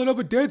ballad of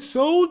a dead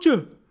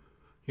soldier.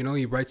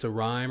 He writes a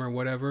rhyme or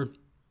whatever,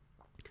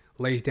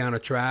 lays down a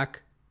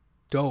track.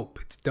 Dope,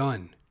 it's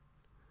done.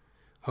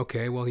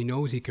 Okay, well, he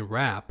knows he can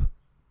rap,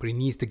 but he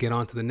needs to get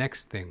on to the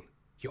next thing.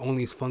 You're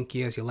only as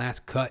funky as your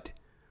last cut.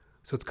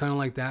 So it's kind of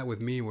like that with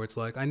me, where it's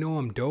like, I know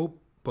I'm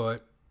dope,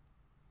 but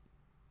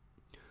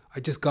I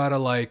just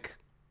gotta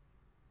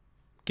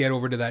get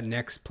over to that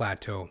next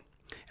plateau.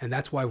 And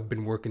that's why I've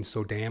been working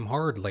so damn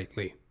hard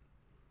lately.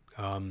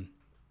 I've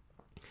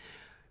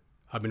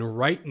been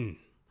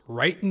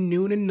writing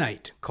noon and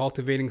night,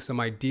 cultivating some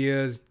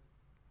ideas,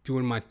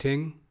 doing my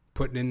thing,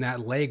 putting in that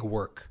leg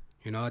work.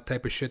 That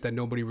type of shit that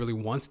nobody really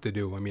wants to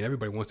do. I mean,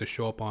 everybody wants to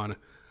show up on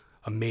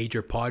a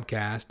major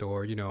podcast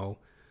or,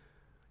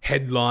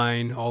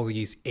 headline all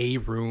these A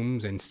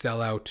rooms and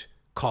sell out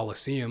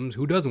coliseums.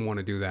 Who doesn't want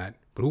to do that?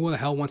 But who the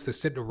hell wants to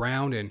sit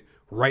around and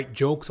write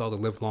jokes all the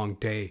livelong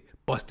day,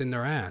 busting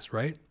their ass,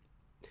 right?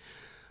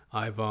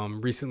 I've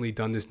recently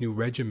done this new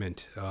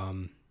regiment.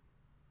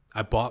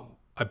 I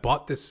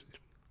bought this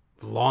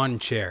lawn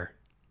chair,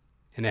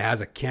 and it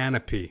has a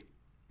canopy.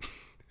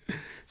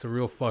 It's a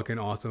real fucking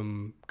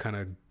awesome, kind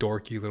of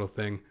dorky little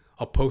thing.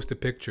 I'll post a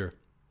picture.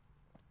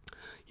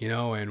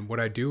 And what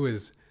I do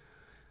is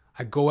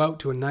I go out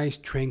to a nice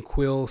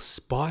tranquil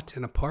spot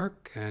in a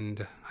park,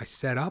 and I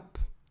set up,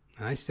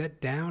 and I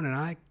sit down, and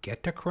I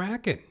get to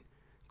cracking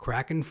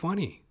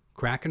funny,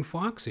 cracking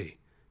foxy,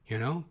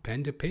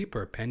 pen to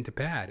paper, pen to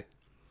pad.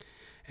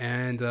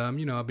 And,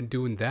 I've been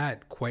doing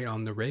that quite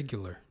on the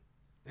regular.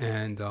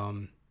 And,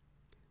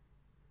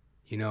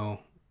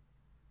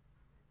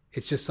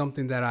 it's just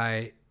something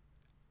that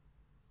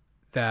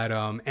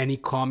any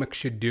comic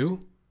should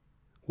do,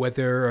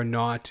 whether or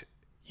not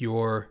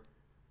your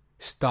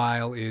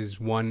style is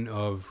one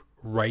of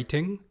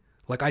writing.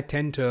 Like I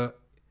tend to,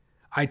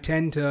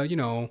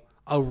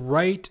 I'll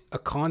write a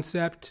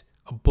concept,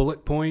 a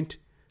bullet point,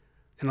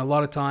 and a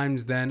lot of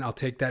times then I'll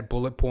take that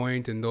bullet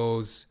point and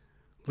those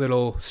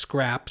little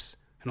scraps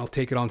and I'll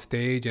take it on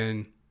stage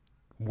and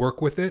work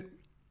with it.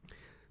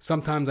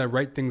 Sometimes I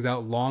write things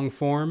out long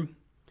form,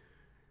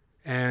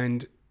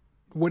 and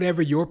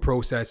whatever your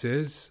process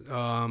is,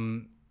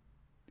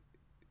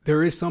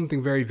 there is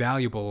something very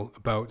valuable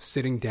about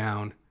sitting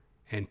down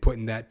and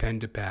putting that pen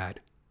to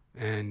pad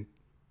and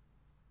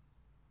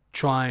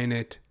trying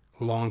it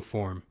long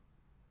form.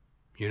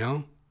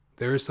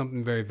 There is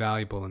something very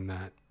valuable in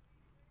that,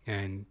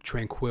 and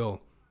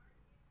tranquil.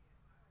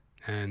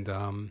 And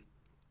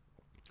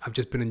I've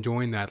just been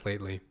enjoying that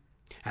lately.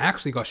 I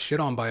actually got shit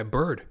on by a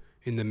bird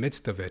in the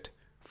midst of it,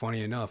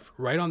 funny enough,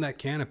 right on that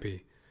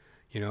canopy.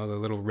 The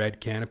little red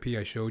canopy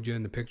I showed you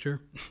in the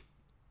picture.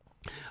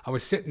 I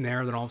was sitting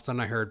there, then all of a sudden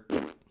I heard...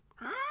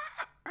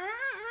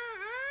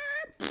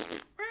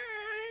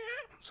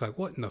 It's like,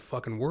 what in the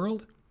fucking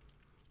world?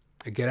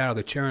 I get out of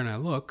the chair and I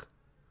look.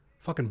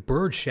 Fucking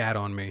bird shat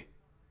on me.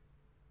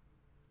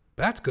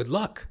 But that's good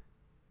luck.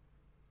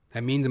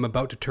 That means I'm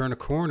about to turn a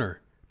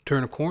corner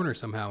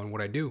somehow in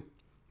what I do.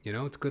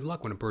 It's good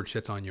luck when a bird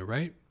shits on you,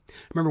 right? I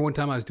remember one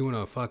time I was doing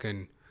a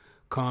fucking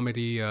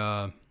comedy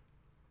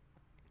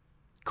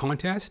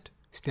contest,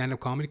 stand-up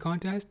comedy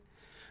contest.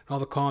 And all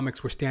the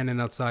comics were standing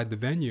outside the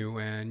venue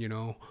and,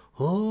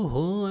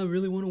 I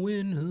really want to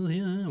win. Oh,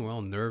 yeah. We're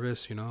all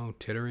nervous,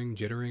 tittering,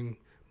 jittering,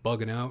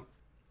 bugging out.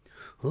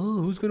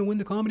 Oh, who's going to win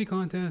the comedy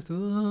contest?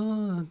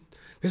 Oh,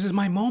 this is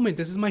my moment.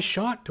 This is my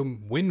shot to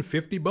win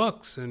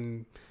 $50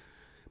 and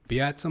be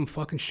at some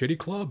fucking shitty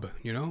club,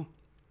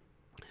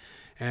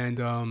 And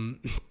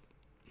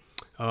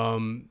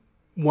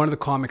one of the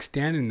comics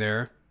standing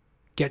there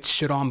gets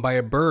shit on by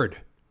a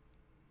bird.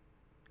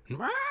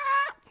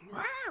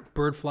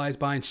 Bird flies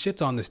by and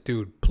shits on this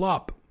dude.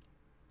 Plop.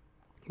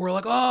 We're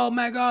like, oh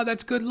my God,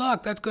 that's good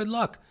luck. That's good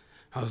luck.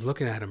 I was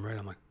looking at him, right?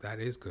 I'm like, that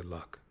is good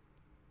luck.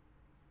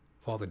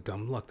 For all the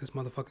dumb luck, this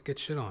motherfucker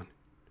gets shit on.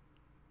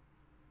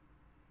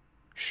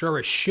 Sure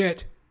as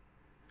shit,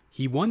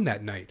 he won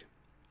that night.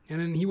 And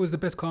then he was the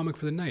best comic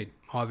for the night,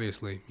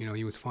 obviously.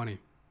 He was funny.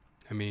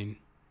 I mean,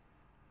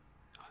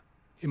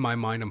 in my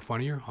mind, I'm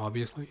funnier,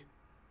 obviously.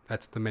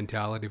 That's the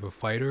mentality of a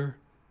fighter,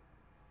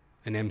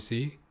 an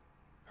MC.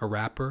 a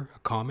rapper, a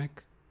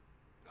comic,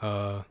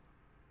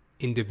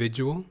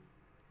 individual.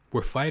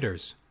 We're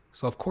fighters.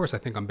 So of course I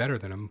think I'm better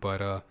than him,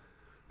 but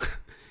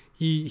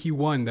he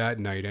won that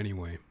night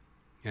anyway.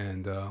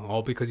 And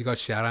all because he got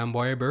shot on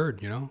by a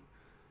bird,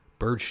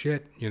 Bird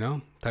shit,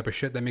 type of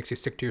shit that makes you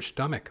sick to your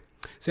stomach.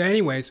 So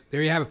anyways,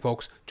 there you have it,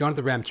 folks.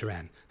 Jonathan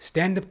Ramcharan,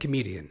 stand-up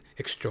comedian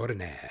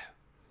extraordinaire.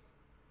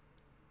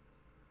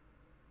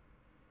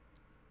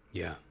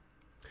 Yeah.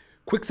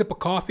 Quick sip of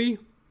coffee.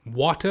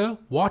 Water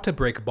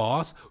break,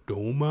 boss.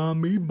 Don't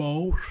mind me,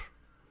 boss.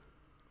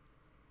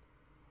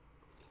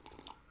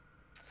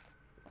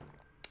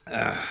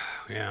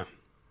 Yeah.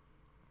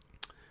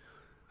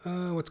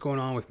 What's going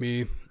on with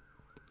me?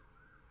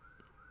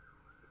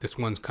 This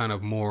one's kind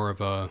of more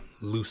of a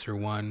looser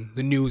one.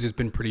 The news has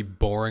been pretty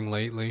boring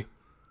lately.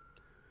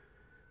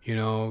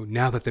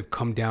 Now that they've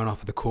come down off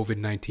of the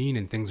COVID-19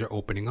 and things are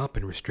opening up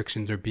and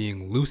restrictions are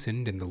being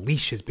loosened and the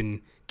leash has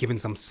been given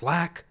some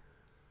slack,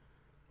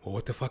 well,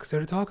 what the fuck is there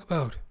to talk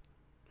about?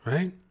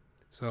 Right?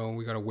 So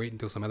we gotta wait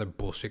until some other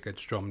bullshit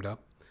gets drummed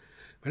up.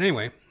 But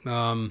anyway,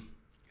 I'm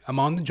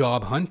on the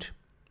job hunt,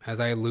 as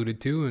I alluded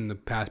to in the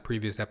past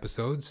previous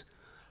episodes.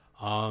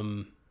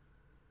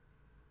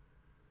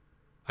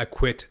 I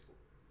quit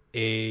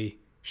a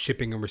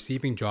shipping and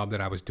receiving job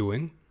that I was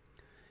doing.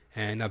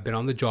 And I've been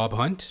on the job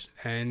hunt,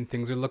 and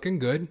things are looking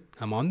good.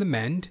 I'm on the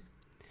mend.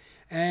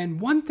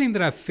 And one thing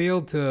that I've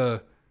failed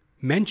to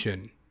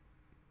mention,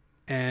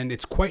 and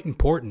it's quite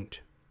important,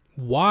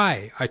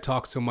 why I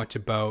talk so much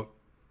about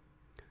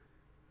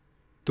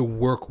the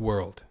work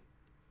world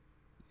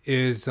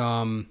is,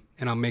 and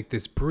I'll make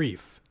this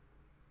brief,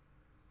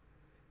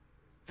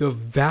 the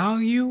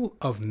value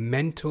of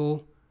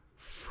mental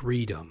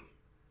freedom.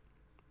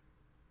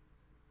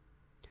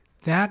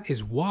 That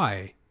is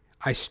why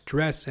I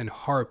stress and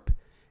harp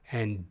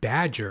and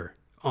badger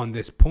on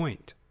this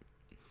point.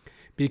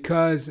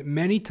 Because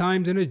many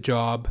times in a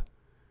job,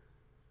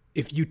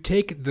 if you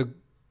take the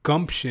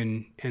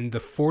gumption and the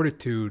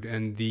fortitude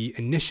and the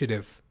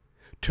initiative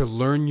to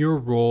learn your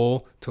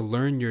role, to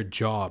learn your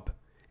job,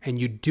 and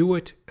you do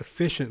it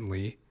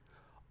efficiently,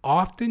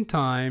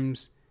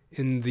 oftentimes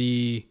in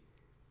the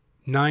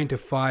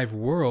 9-to-5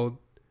 world,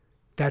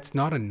 that's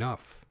not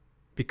enough.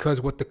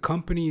 Because what the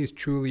company is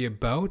truly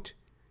about,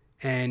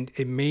 and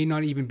it may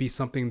not even be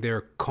something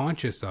they're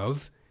conscious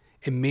of.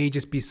 It may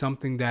just be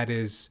something that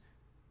is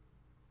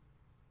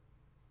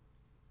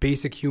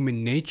basic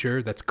human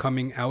nature that's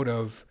coming out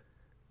of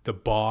the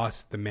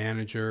boss, the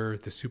manager,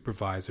 the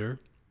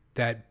supervisor.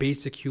 That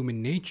basic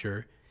human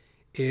nature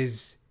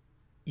is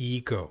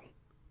ego,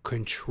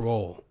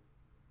 control.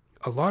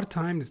 A lot of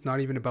times it's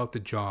not even about the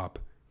job,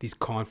 these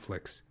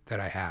conflicts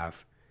that I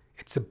have.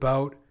 It's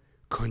about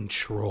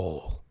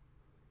control.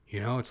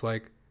 It's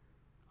like,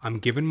 I'm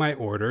given my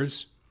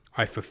orders,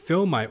 I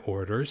fulfill my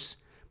orders,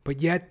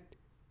 but yet,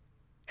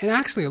 and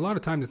actually a lot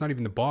of times it's not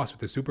even the boss or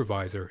the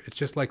supervisor, it's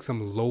just like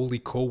some lowly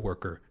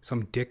coworker,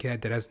 some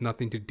dickhead that has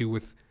nothing to do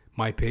with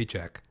my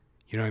paycheck.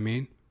 You know what I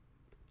mean?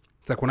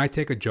 It's like when I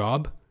take a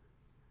job,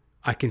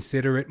 I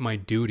consider it my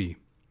duty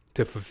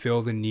to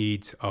fulfill the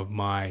needs of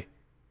my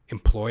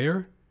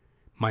employer,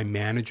 my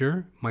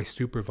manager, my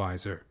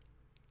supervisor.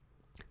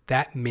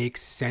 That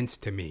makes sense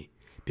to me,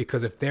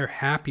 because if they're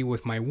happy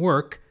with my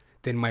work,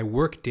 then my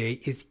work day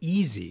is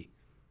easy.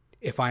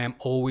 If I am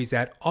always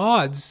at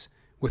odds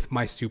with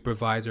my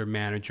supervisor,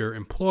 manager,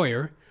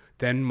 employer,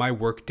 then my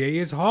work day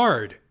is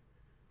hard.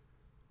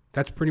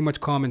 That's pretty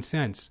much common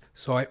sense.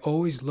 So I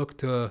always look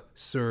to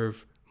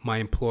serve my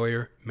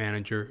employer,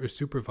 manager, or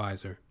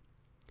supervisor.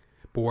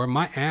 But where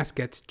my ass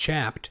gets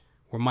chapped,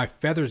 where my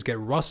feathers get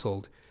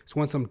rustled, is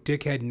when some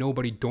dickhead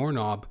nobody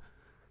doorknob,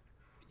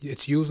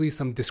 it's usually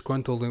some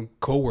disgruntled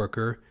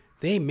coworker,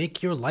 they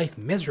make your life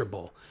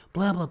miserable.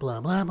 Blah, blah, blah,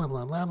 blah, blah,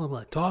 blah, blah, blah,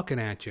 blah, talking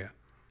at you.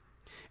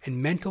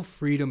 And mental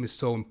freedom is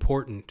so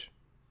important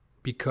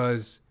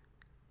because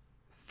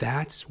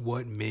that's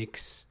what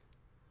makes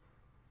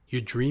your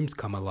dreams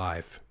come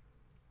alive.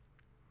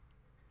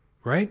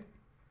 Right?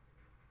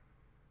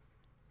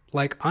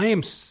 Like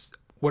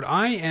what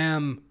I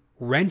am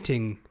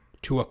renting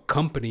to a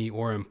company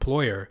or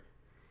employer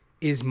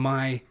is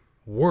my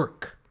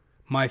work.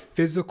 My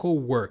physical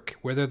work,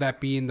 whether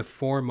that be in the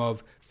form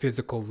of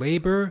physical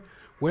labor,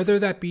 whether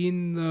that be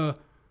in the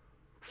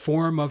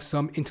form of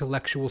some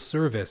intellectual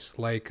service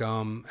like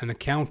an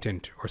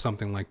accountant or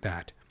something like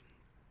that.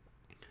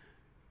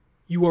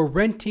 You are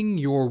renting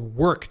your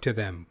work to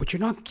them, but you're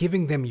not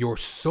giving them your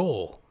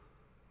soul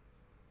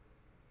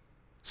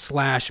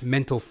 /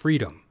 mental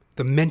freedom.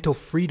 The mental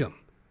freedom,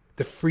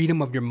 the freedom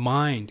of your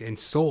mind and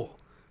soul.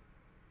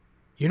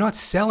 You're not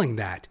selling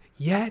that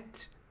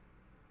yet.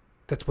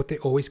 That's what they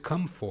always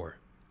come for.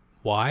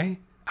 Why?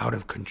 Out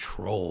of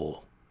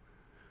control.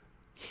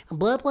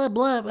 Blah, blah,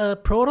 blah.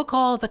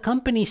 Protocol of the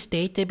company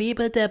state to be...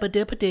 Cut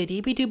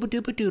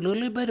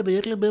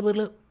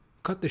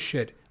the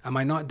shit. Am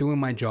I not doing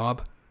my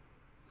job?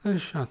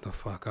 Shut the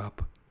fuck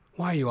up.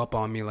 Why are you up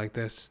on me like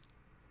this?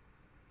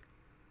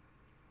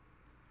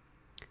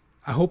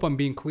 I hope I'm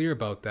being clear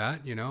about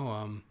that, It's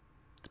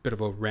a bit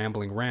of a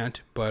rambling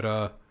rant,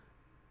 but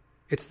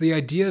It's the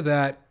idea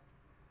that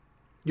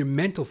your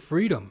mental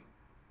freedom,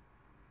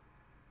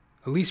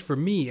 at least for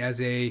me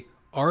as a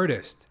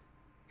artist,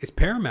 is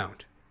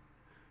paramount.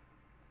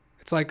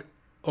 It's like,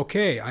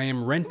 okay, I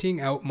am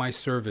renting out my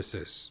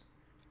services.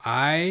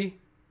 I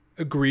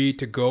agree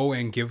to go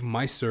and give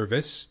my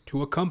service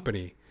to a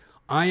company.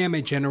 I am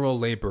a general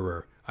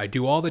laborer. I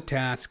do all the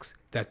tasks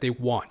that they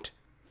want.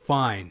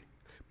 Fine.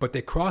 But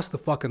they cross the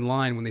fucking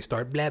line when they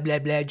start blah, blah,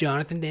 blah,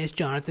 Jonathan this,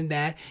 Jonathan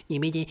that,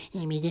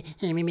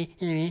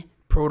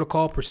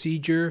 protocol,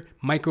 procedure,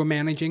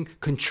 micromanaging,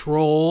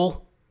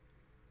 control.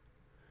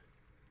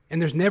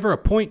 And there's never a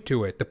point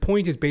to it. The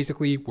point is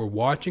basically we're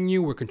watching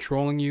you, we're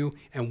controlling you,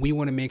 and we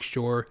want to make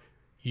sure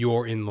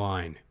you're in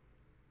line.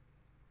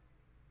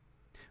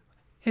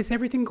 Is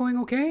everything going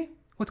okay?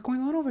 What's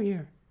going on over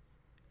here?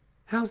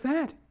 How's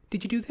that?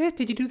 Did you do this?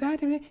 Did you do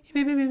that?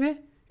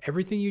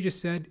 Everything you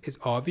just said is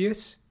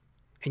obvious,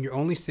 and you're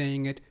only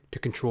saying it to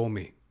control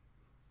me.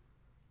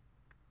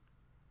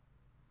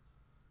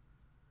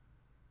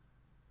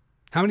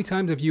 How many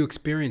times have you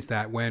experienced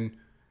that when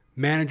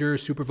manager,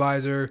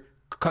 supervisor,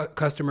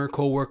 customer,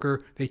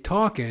 coworker, they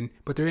talking,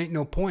 but there ain't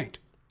no point?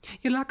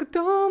 You're like a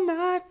dull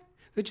knife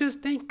that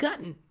just ain't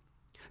cutting.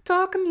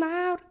 Talking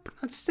loud, but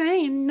not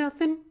saying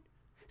nothing.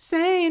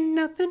 Saying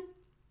nothing.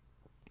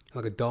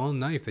 Like a dull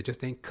knife that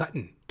just ain't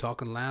cutting.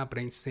 Talking loud, but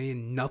ain't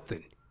saying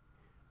nothing.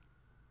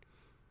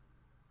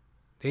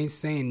 They ain't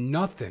saying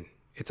nothing.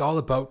 It's all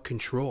about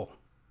control.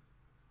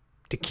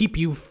 To keep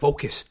you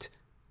focused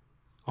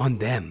on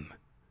them.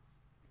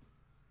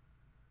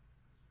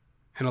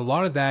 And a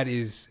lot of that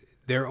is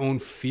their own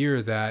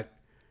fear that,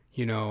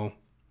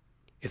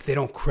 if they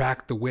don't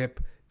crack the whip,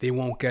 they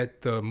won't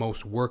get the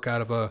most work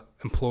out of a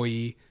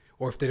employee.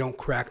 Or if they don't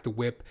crack the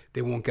whip,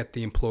 they won't get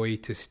the employee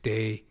to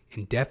stay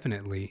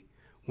indefinitely.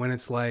 When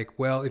it's like,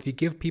 well, if you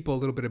give people a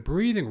little bit of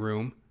breathing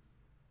room,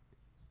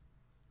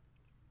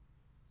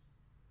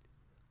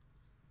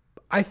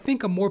 I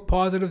think a more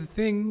positive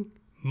thing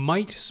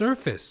might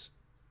surface.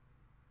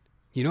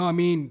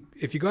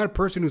 If you got a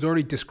person who's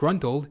already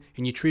disgruntled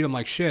and you treat them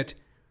like shit,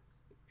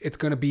 it's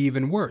going to be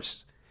even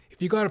worse.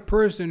 If you got a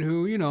person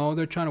who,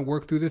 they're trying to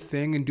work through their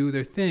thing and do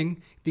their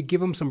thing, if you give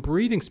them some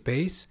breathing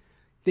space,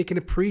 they can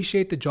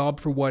appreciate the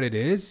job for what it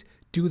is,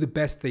 do the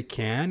best they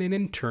can, and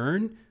in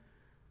turn,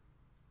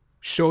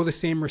 show the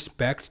same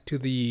respect to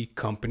the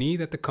company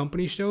that the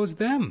company shows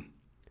them.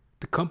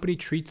 The company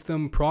treats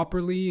them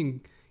properly, and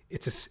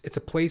it's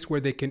a place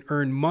where they can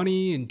earn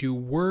money and do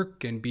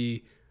work and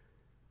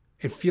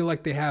feel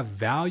like they have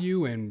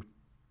value and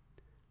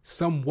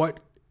somewhat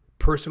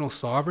personal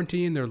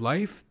sovereignty in their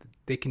life.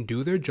 They can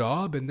do their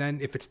job, and then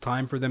if it's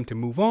time for them to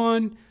move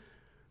on,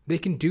 they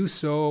can do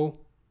so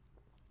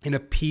in a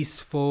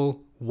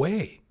peaceful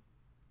way.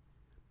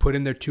 Put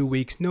in their 2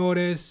 weeks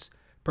notice,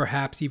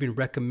 perhaps even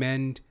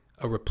recommend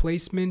a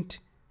replacement,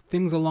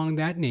 things along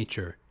that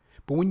nature.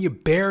 But when you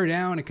bear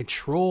down and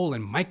control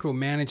and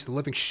micromanage the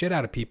living shit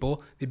out of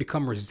people, they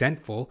become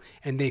resentful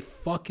and they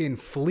fucking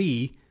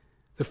flee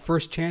the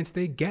first chance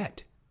they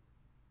get.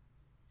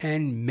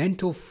 And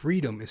mental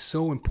freedom is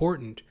so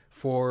important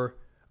for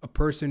a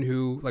person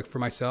who, like for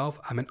myself,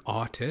 I'm an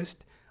autist.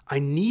 I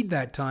need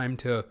that time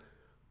to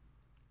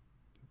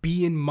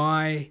be in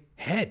my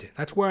head.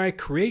 That's where I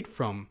create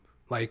from.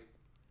 Like,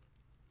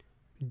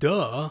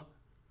 duh.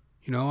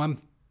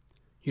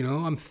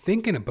 I'm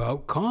thinking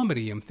about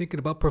comedy. I'm thinking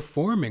about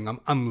performing.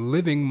 I'm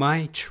living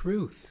my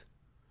truth,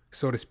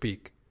 so to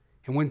speak.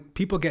 And when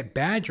people get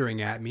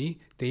badgering at me,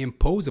 they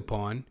impose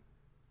upon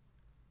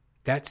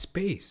that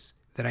space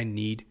that I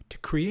need to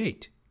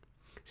create.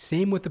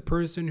 Same with the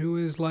person who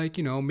is like,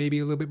 maybe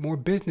a little bit more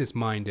business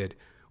minded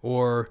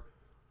or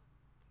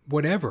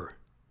whatever.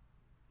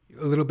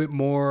 A little bit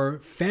more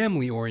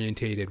family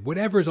orientated,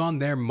 whatever's on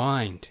their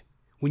mind.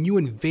 When you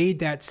invade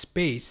that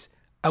space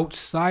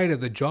outside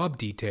of the job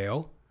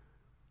detail,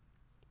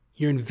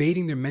 you're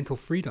invading their mental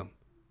freedom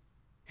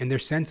and their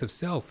sense of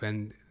self,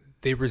 and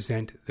they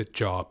resent the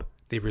job.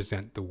 They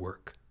resent the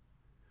work.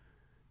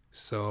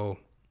 So,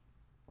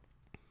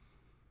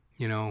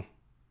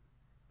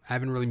 I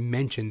haven't really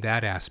mentioned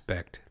that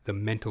aspect, the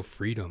mental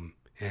freedom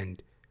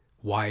and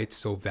why it's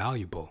so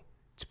valuable.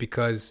 It's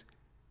because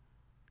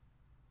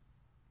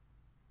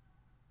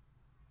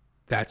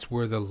that's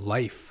where the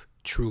life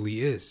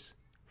truly is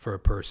for a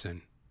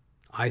person,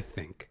 I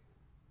think,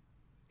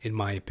 in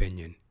my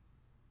opinion.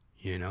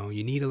 You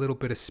need a little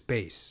bit of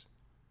space.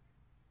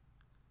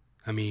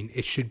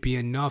 It should be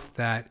enough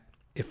that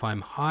if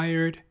I'm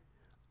hired,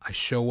 I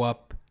show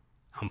up,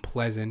 I'm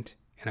pleasant,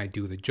 and I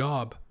do the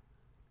job.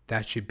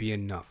 That should be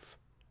enough.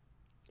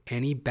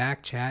 Any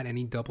back chat,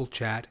 any double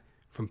chat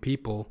from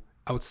people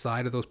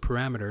outside of those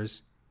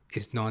parameters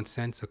is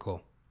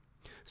nonsensical.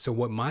 So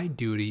what my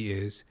duty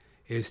is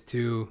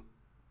to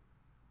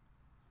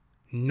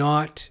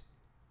not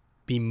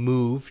be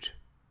moved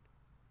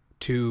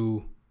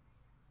to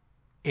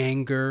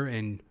anger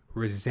and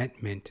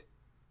resentment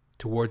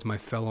towards my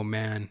fellow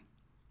man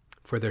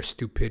for their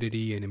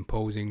stupidity and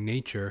imposing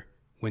nature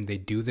when they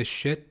do this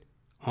shit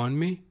on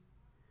me.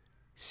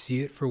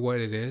 See it for what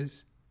it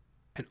is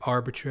an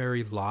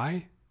arbitrary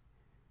lie,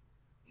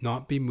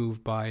 not be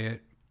moved by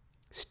it,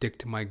 stick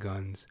to my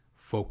guns,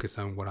 focus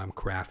on what I'm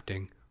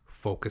crafting,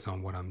 focus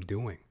on what I'm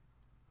doing.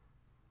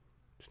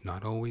 It's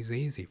not always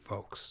easy,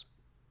 folks.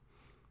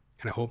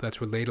 And I hope that's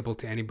relatable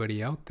to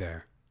anybody out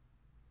there.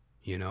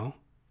 You know?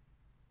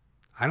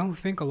 I don't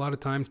think a lot of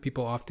times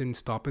people often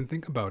stop and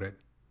think about it.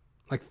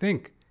 Like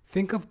think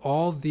of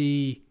all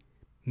the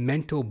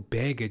mental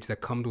baggage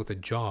that comes with a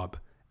job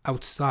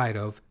outside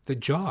of the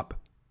job.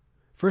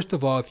 First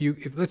of all,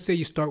 if let's say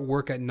you start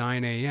work at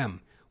 9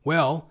 a.m.,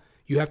 well,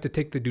 you have to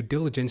take the due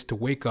diligence to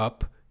wake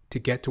up to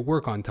get to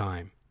work on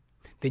time.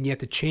 Then you have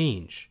to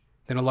change.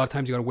 Then a lot of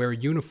times you got to wear a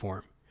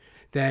uniform.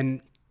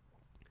 Then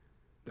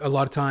a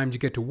lot of times you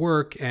get to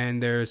work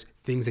and there's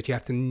things that you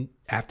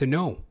have to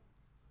know,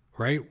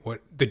 right?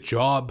 What the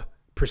job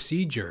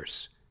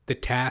procedures, the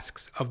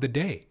tasks of the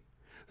day.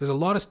 There's a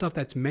lot of stuff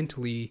that's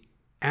mentally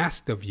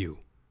asked of you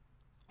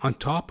on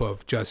top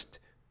of just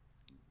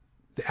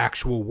the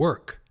actual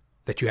work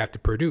that you have to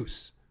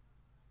produce.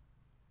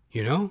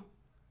 You know?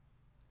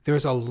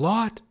 There's a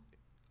lot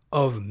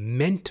of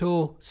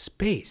mental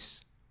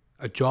space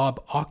a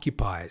job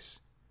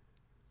occupies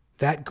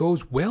that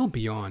goes well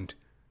beyond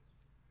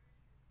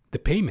the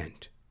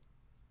payment.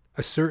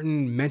 A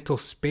certain mental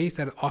space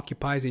that it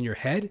occupies in your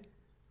head,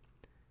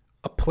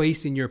 a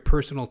place in your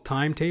personal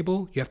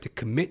timetable. You have to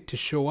commit to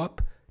show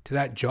up to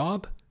that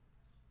job.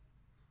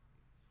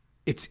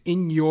 It's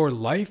in your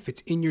life.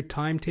 It's in your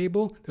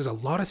timetable. There's a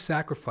lot of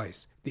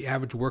sacrifice the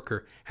average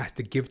worker has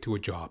to give to a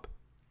job.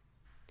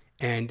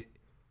 And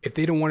if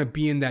they don't want to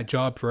be in that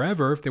job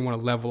forever, if they want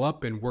to level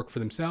up and work for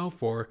themselves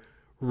or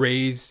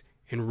raise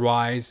and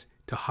rise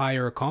to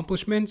higher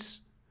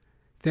accomplishments,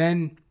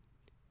 then,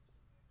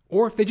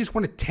 or if they just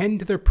want to tend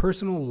to their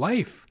personal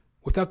life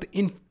without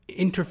the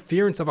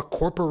interference of a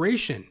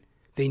corporation,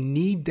 they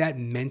need that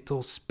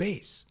mental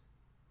space.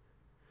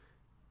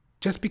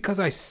 Just because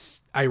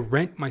I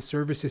rent my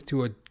services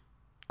to a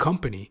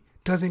company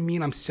doesn't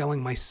mean I'm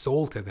selling my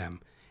soul to them.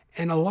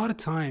 And a lot of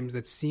times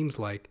it seems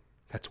like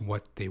that's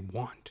what they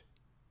want.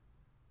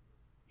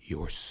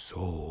 Your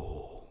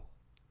soul.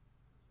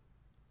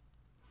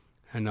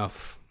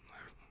 Enough.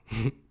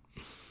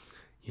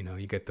 You know,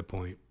 you get the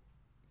point.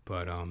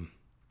 But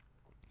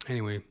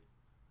anyway,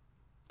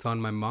 it's on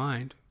my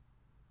mind.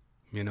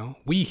 You know,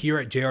 we here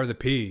at JR the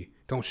P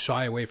don't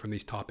shy away from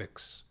these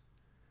topics.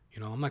 You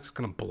know, I'm not just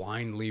going to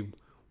blindly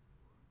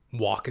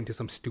walk into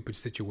some stupid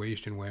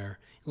situation where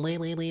we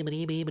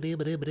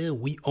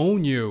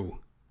own you.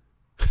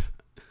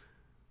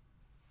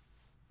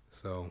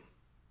 So,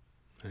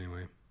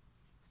 anyway.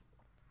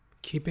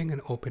 Keeping an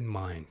open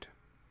mind.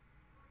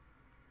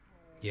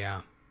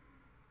 Yeah.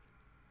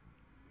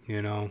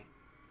 You know.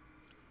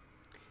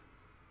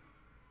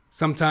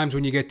 Sometimes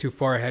when you get too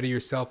far ahead of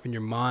yourself in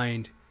your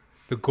mind,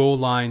 the goal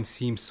line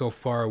seems so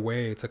far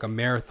away. It's like a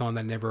marathon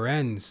that never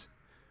ends.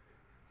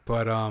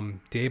 But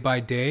day by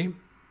day,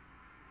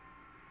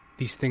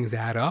 these things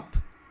add up.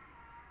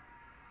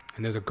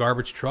 And there's a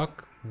garbage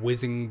truck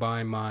whizzing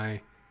by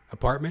my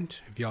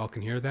apartment, if y'all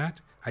can hear that.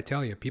 I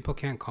tell you, people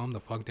can't calm the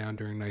fuck down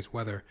during nice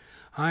weather.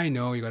 I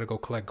know you gotta go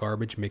collect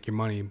garbage, make your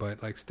money,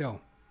 but like still.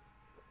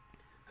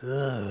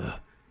 Ugh.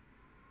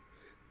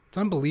 It's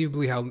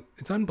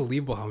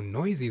unbelievable how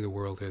noisy the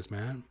world is,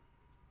 man.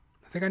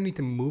 I think I need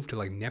to move to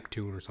like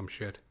Neptune or some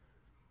shit.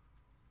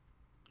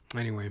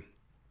 Anyway,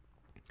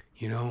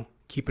 you know,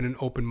 keeping an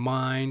open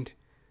mind,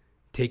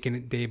 taking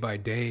it day by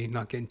day,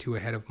 not getting too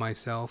ahead of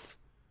myself.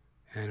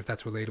 And if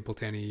that's relatable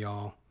to any of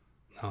y'all,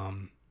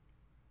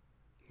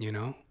 you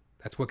know,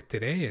 that's what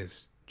today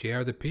is.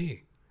 JR the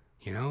P,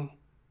 you know,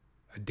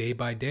 a day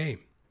by day.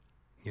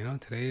 You know,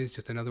 today is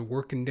just another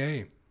working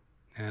day.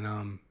 And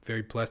I'm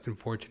very blessed and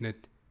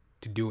fortunate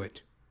to do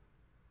it.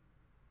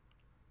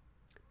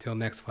 Till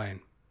next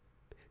time,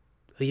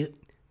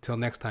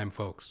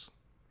 folks.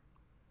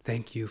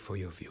 Thank you for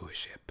your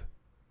viewership.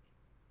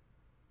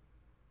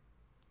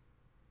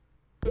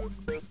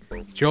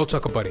 It's your old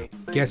chuckle buddy.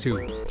 Guess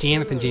who?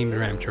 Jonathan James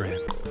Ramcharan,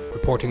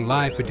 reporting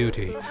live for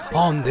duty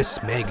on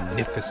this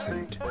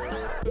magnificent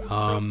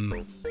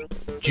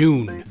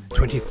June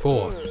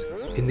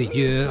 24th in the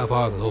year of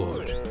our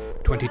Lord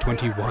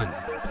 2021.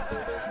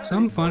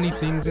 Some funny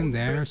things in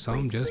there,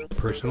 some just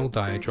personal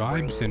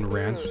diatribes and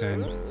rants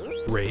and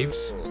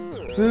raves.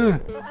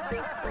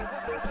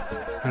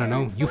 I don't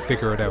know, you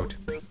figure it out.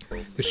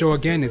 The show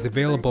again is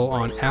available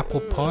on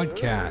Apple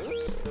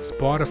Podcasts,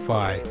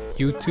 Spotify,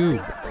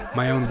 YouTube,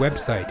 my own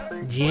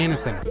website,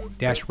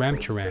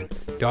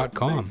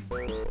 jonathan-ramcharan.com.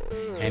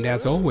 And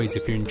as always,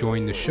 if you're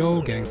enjoying the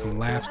show, getting some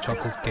laughs,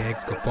 chuckles,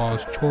 gags,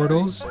 guffaws,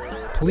 chortles,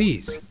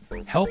 please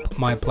help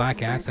my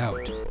black ass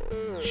out.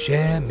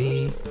 Share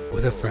me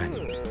with a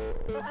friend.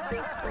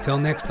 Till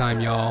next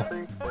time, y'all.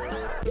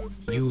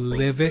 You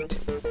live it,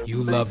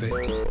 you love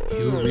it,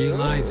 you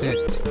realize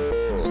it.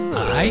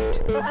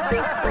 Alright?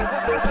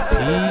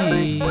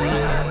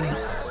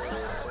 Peace.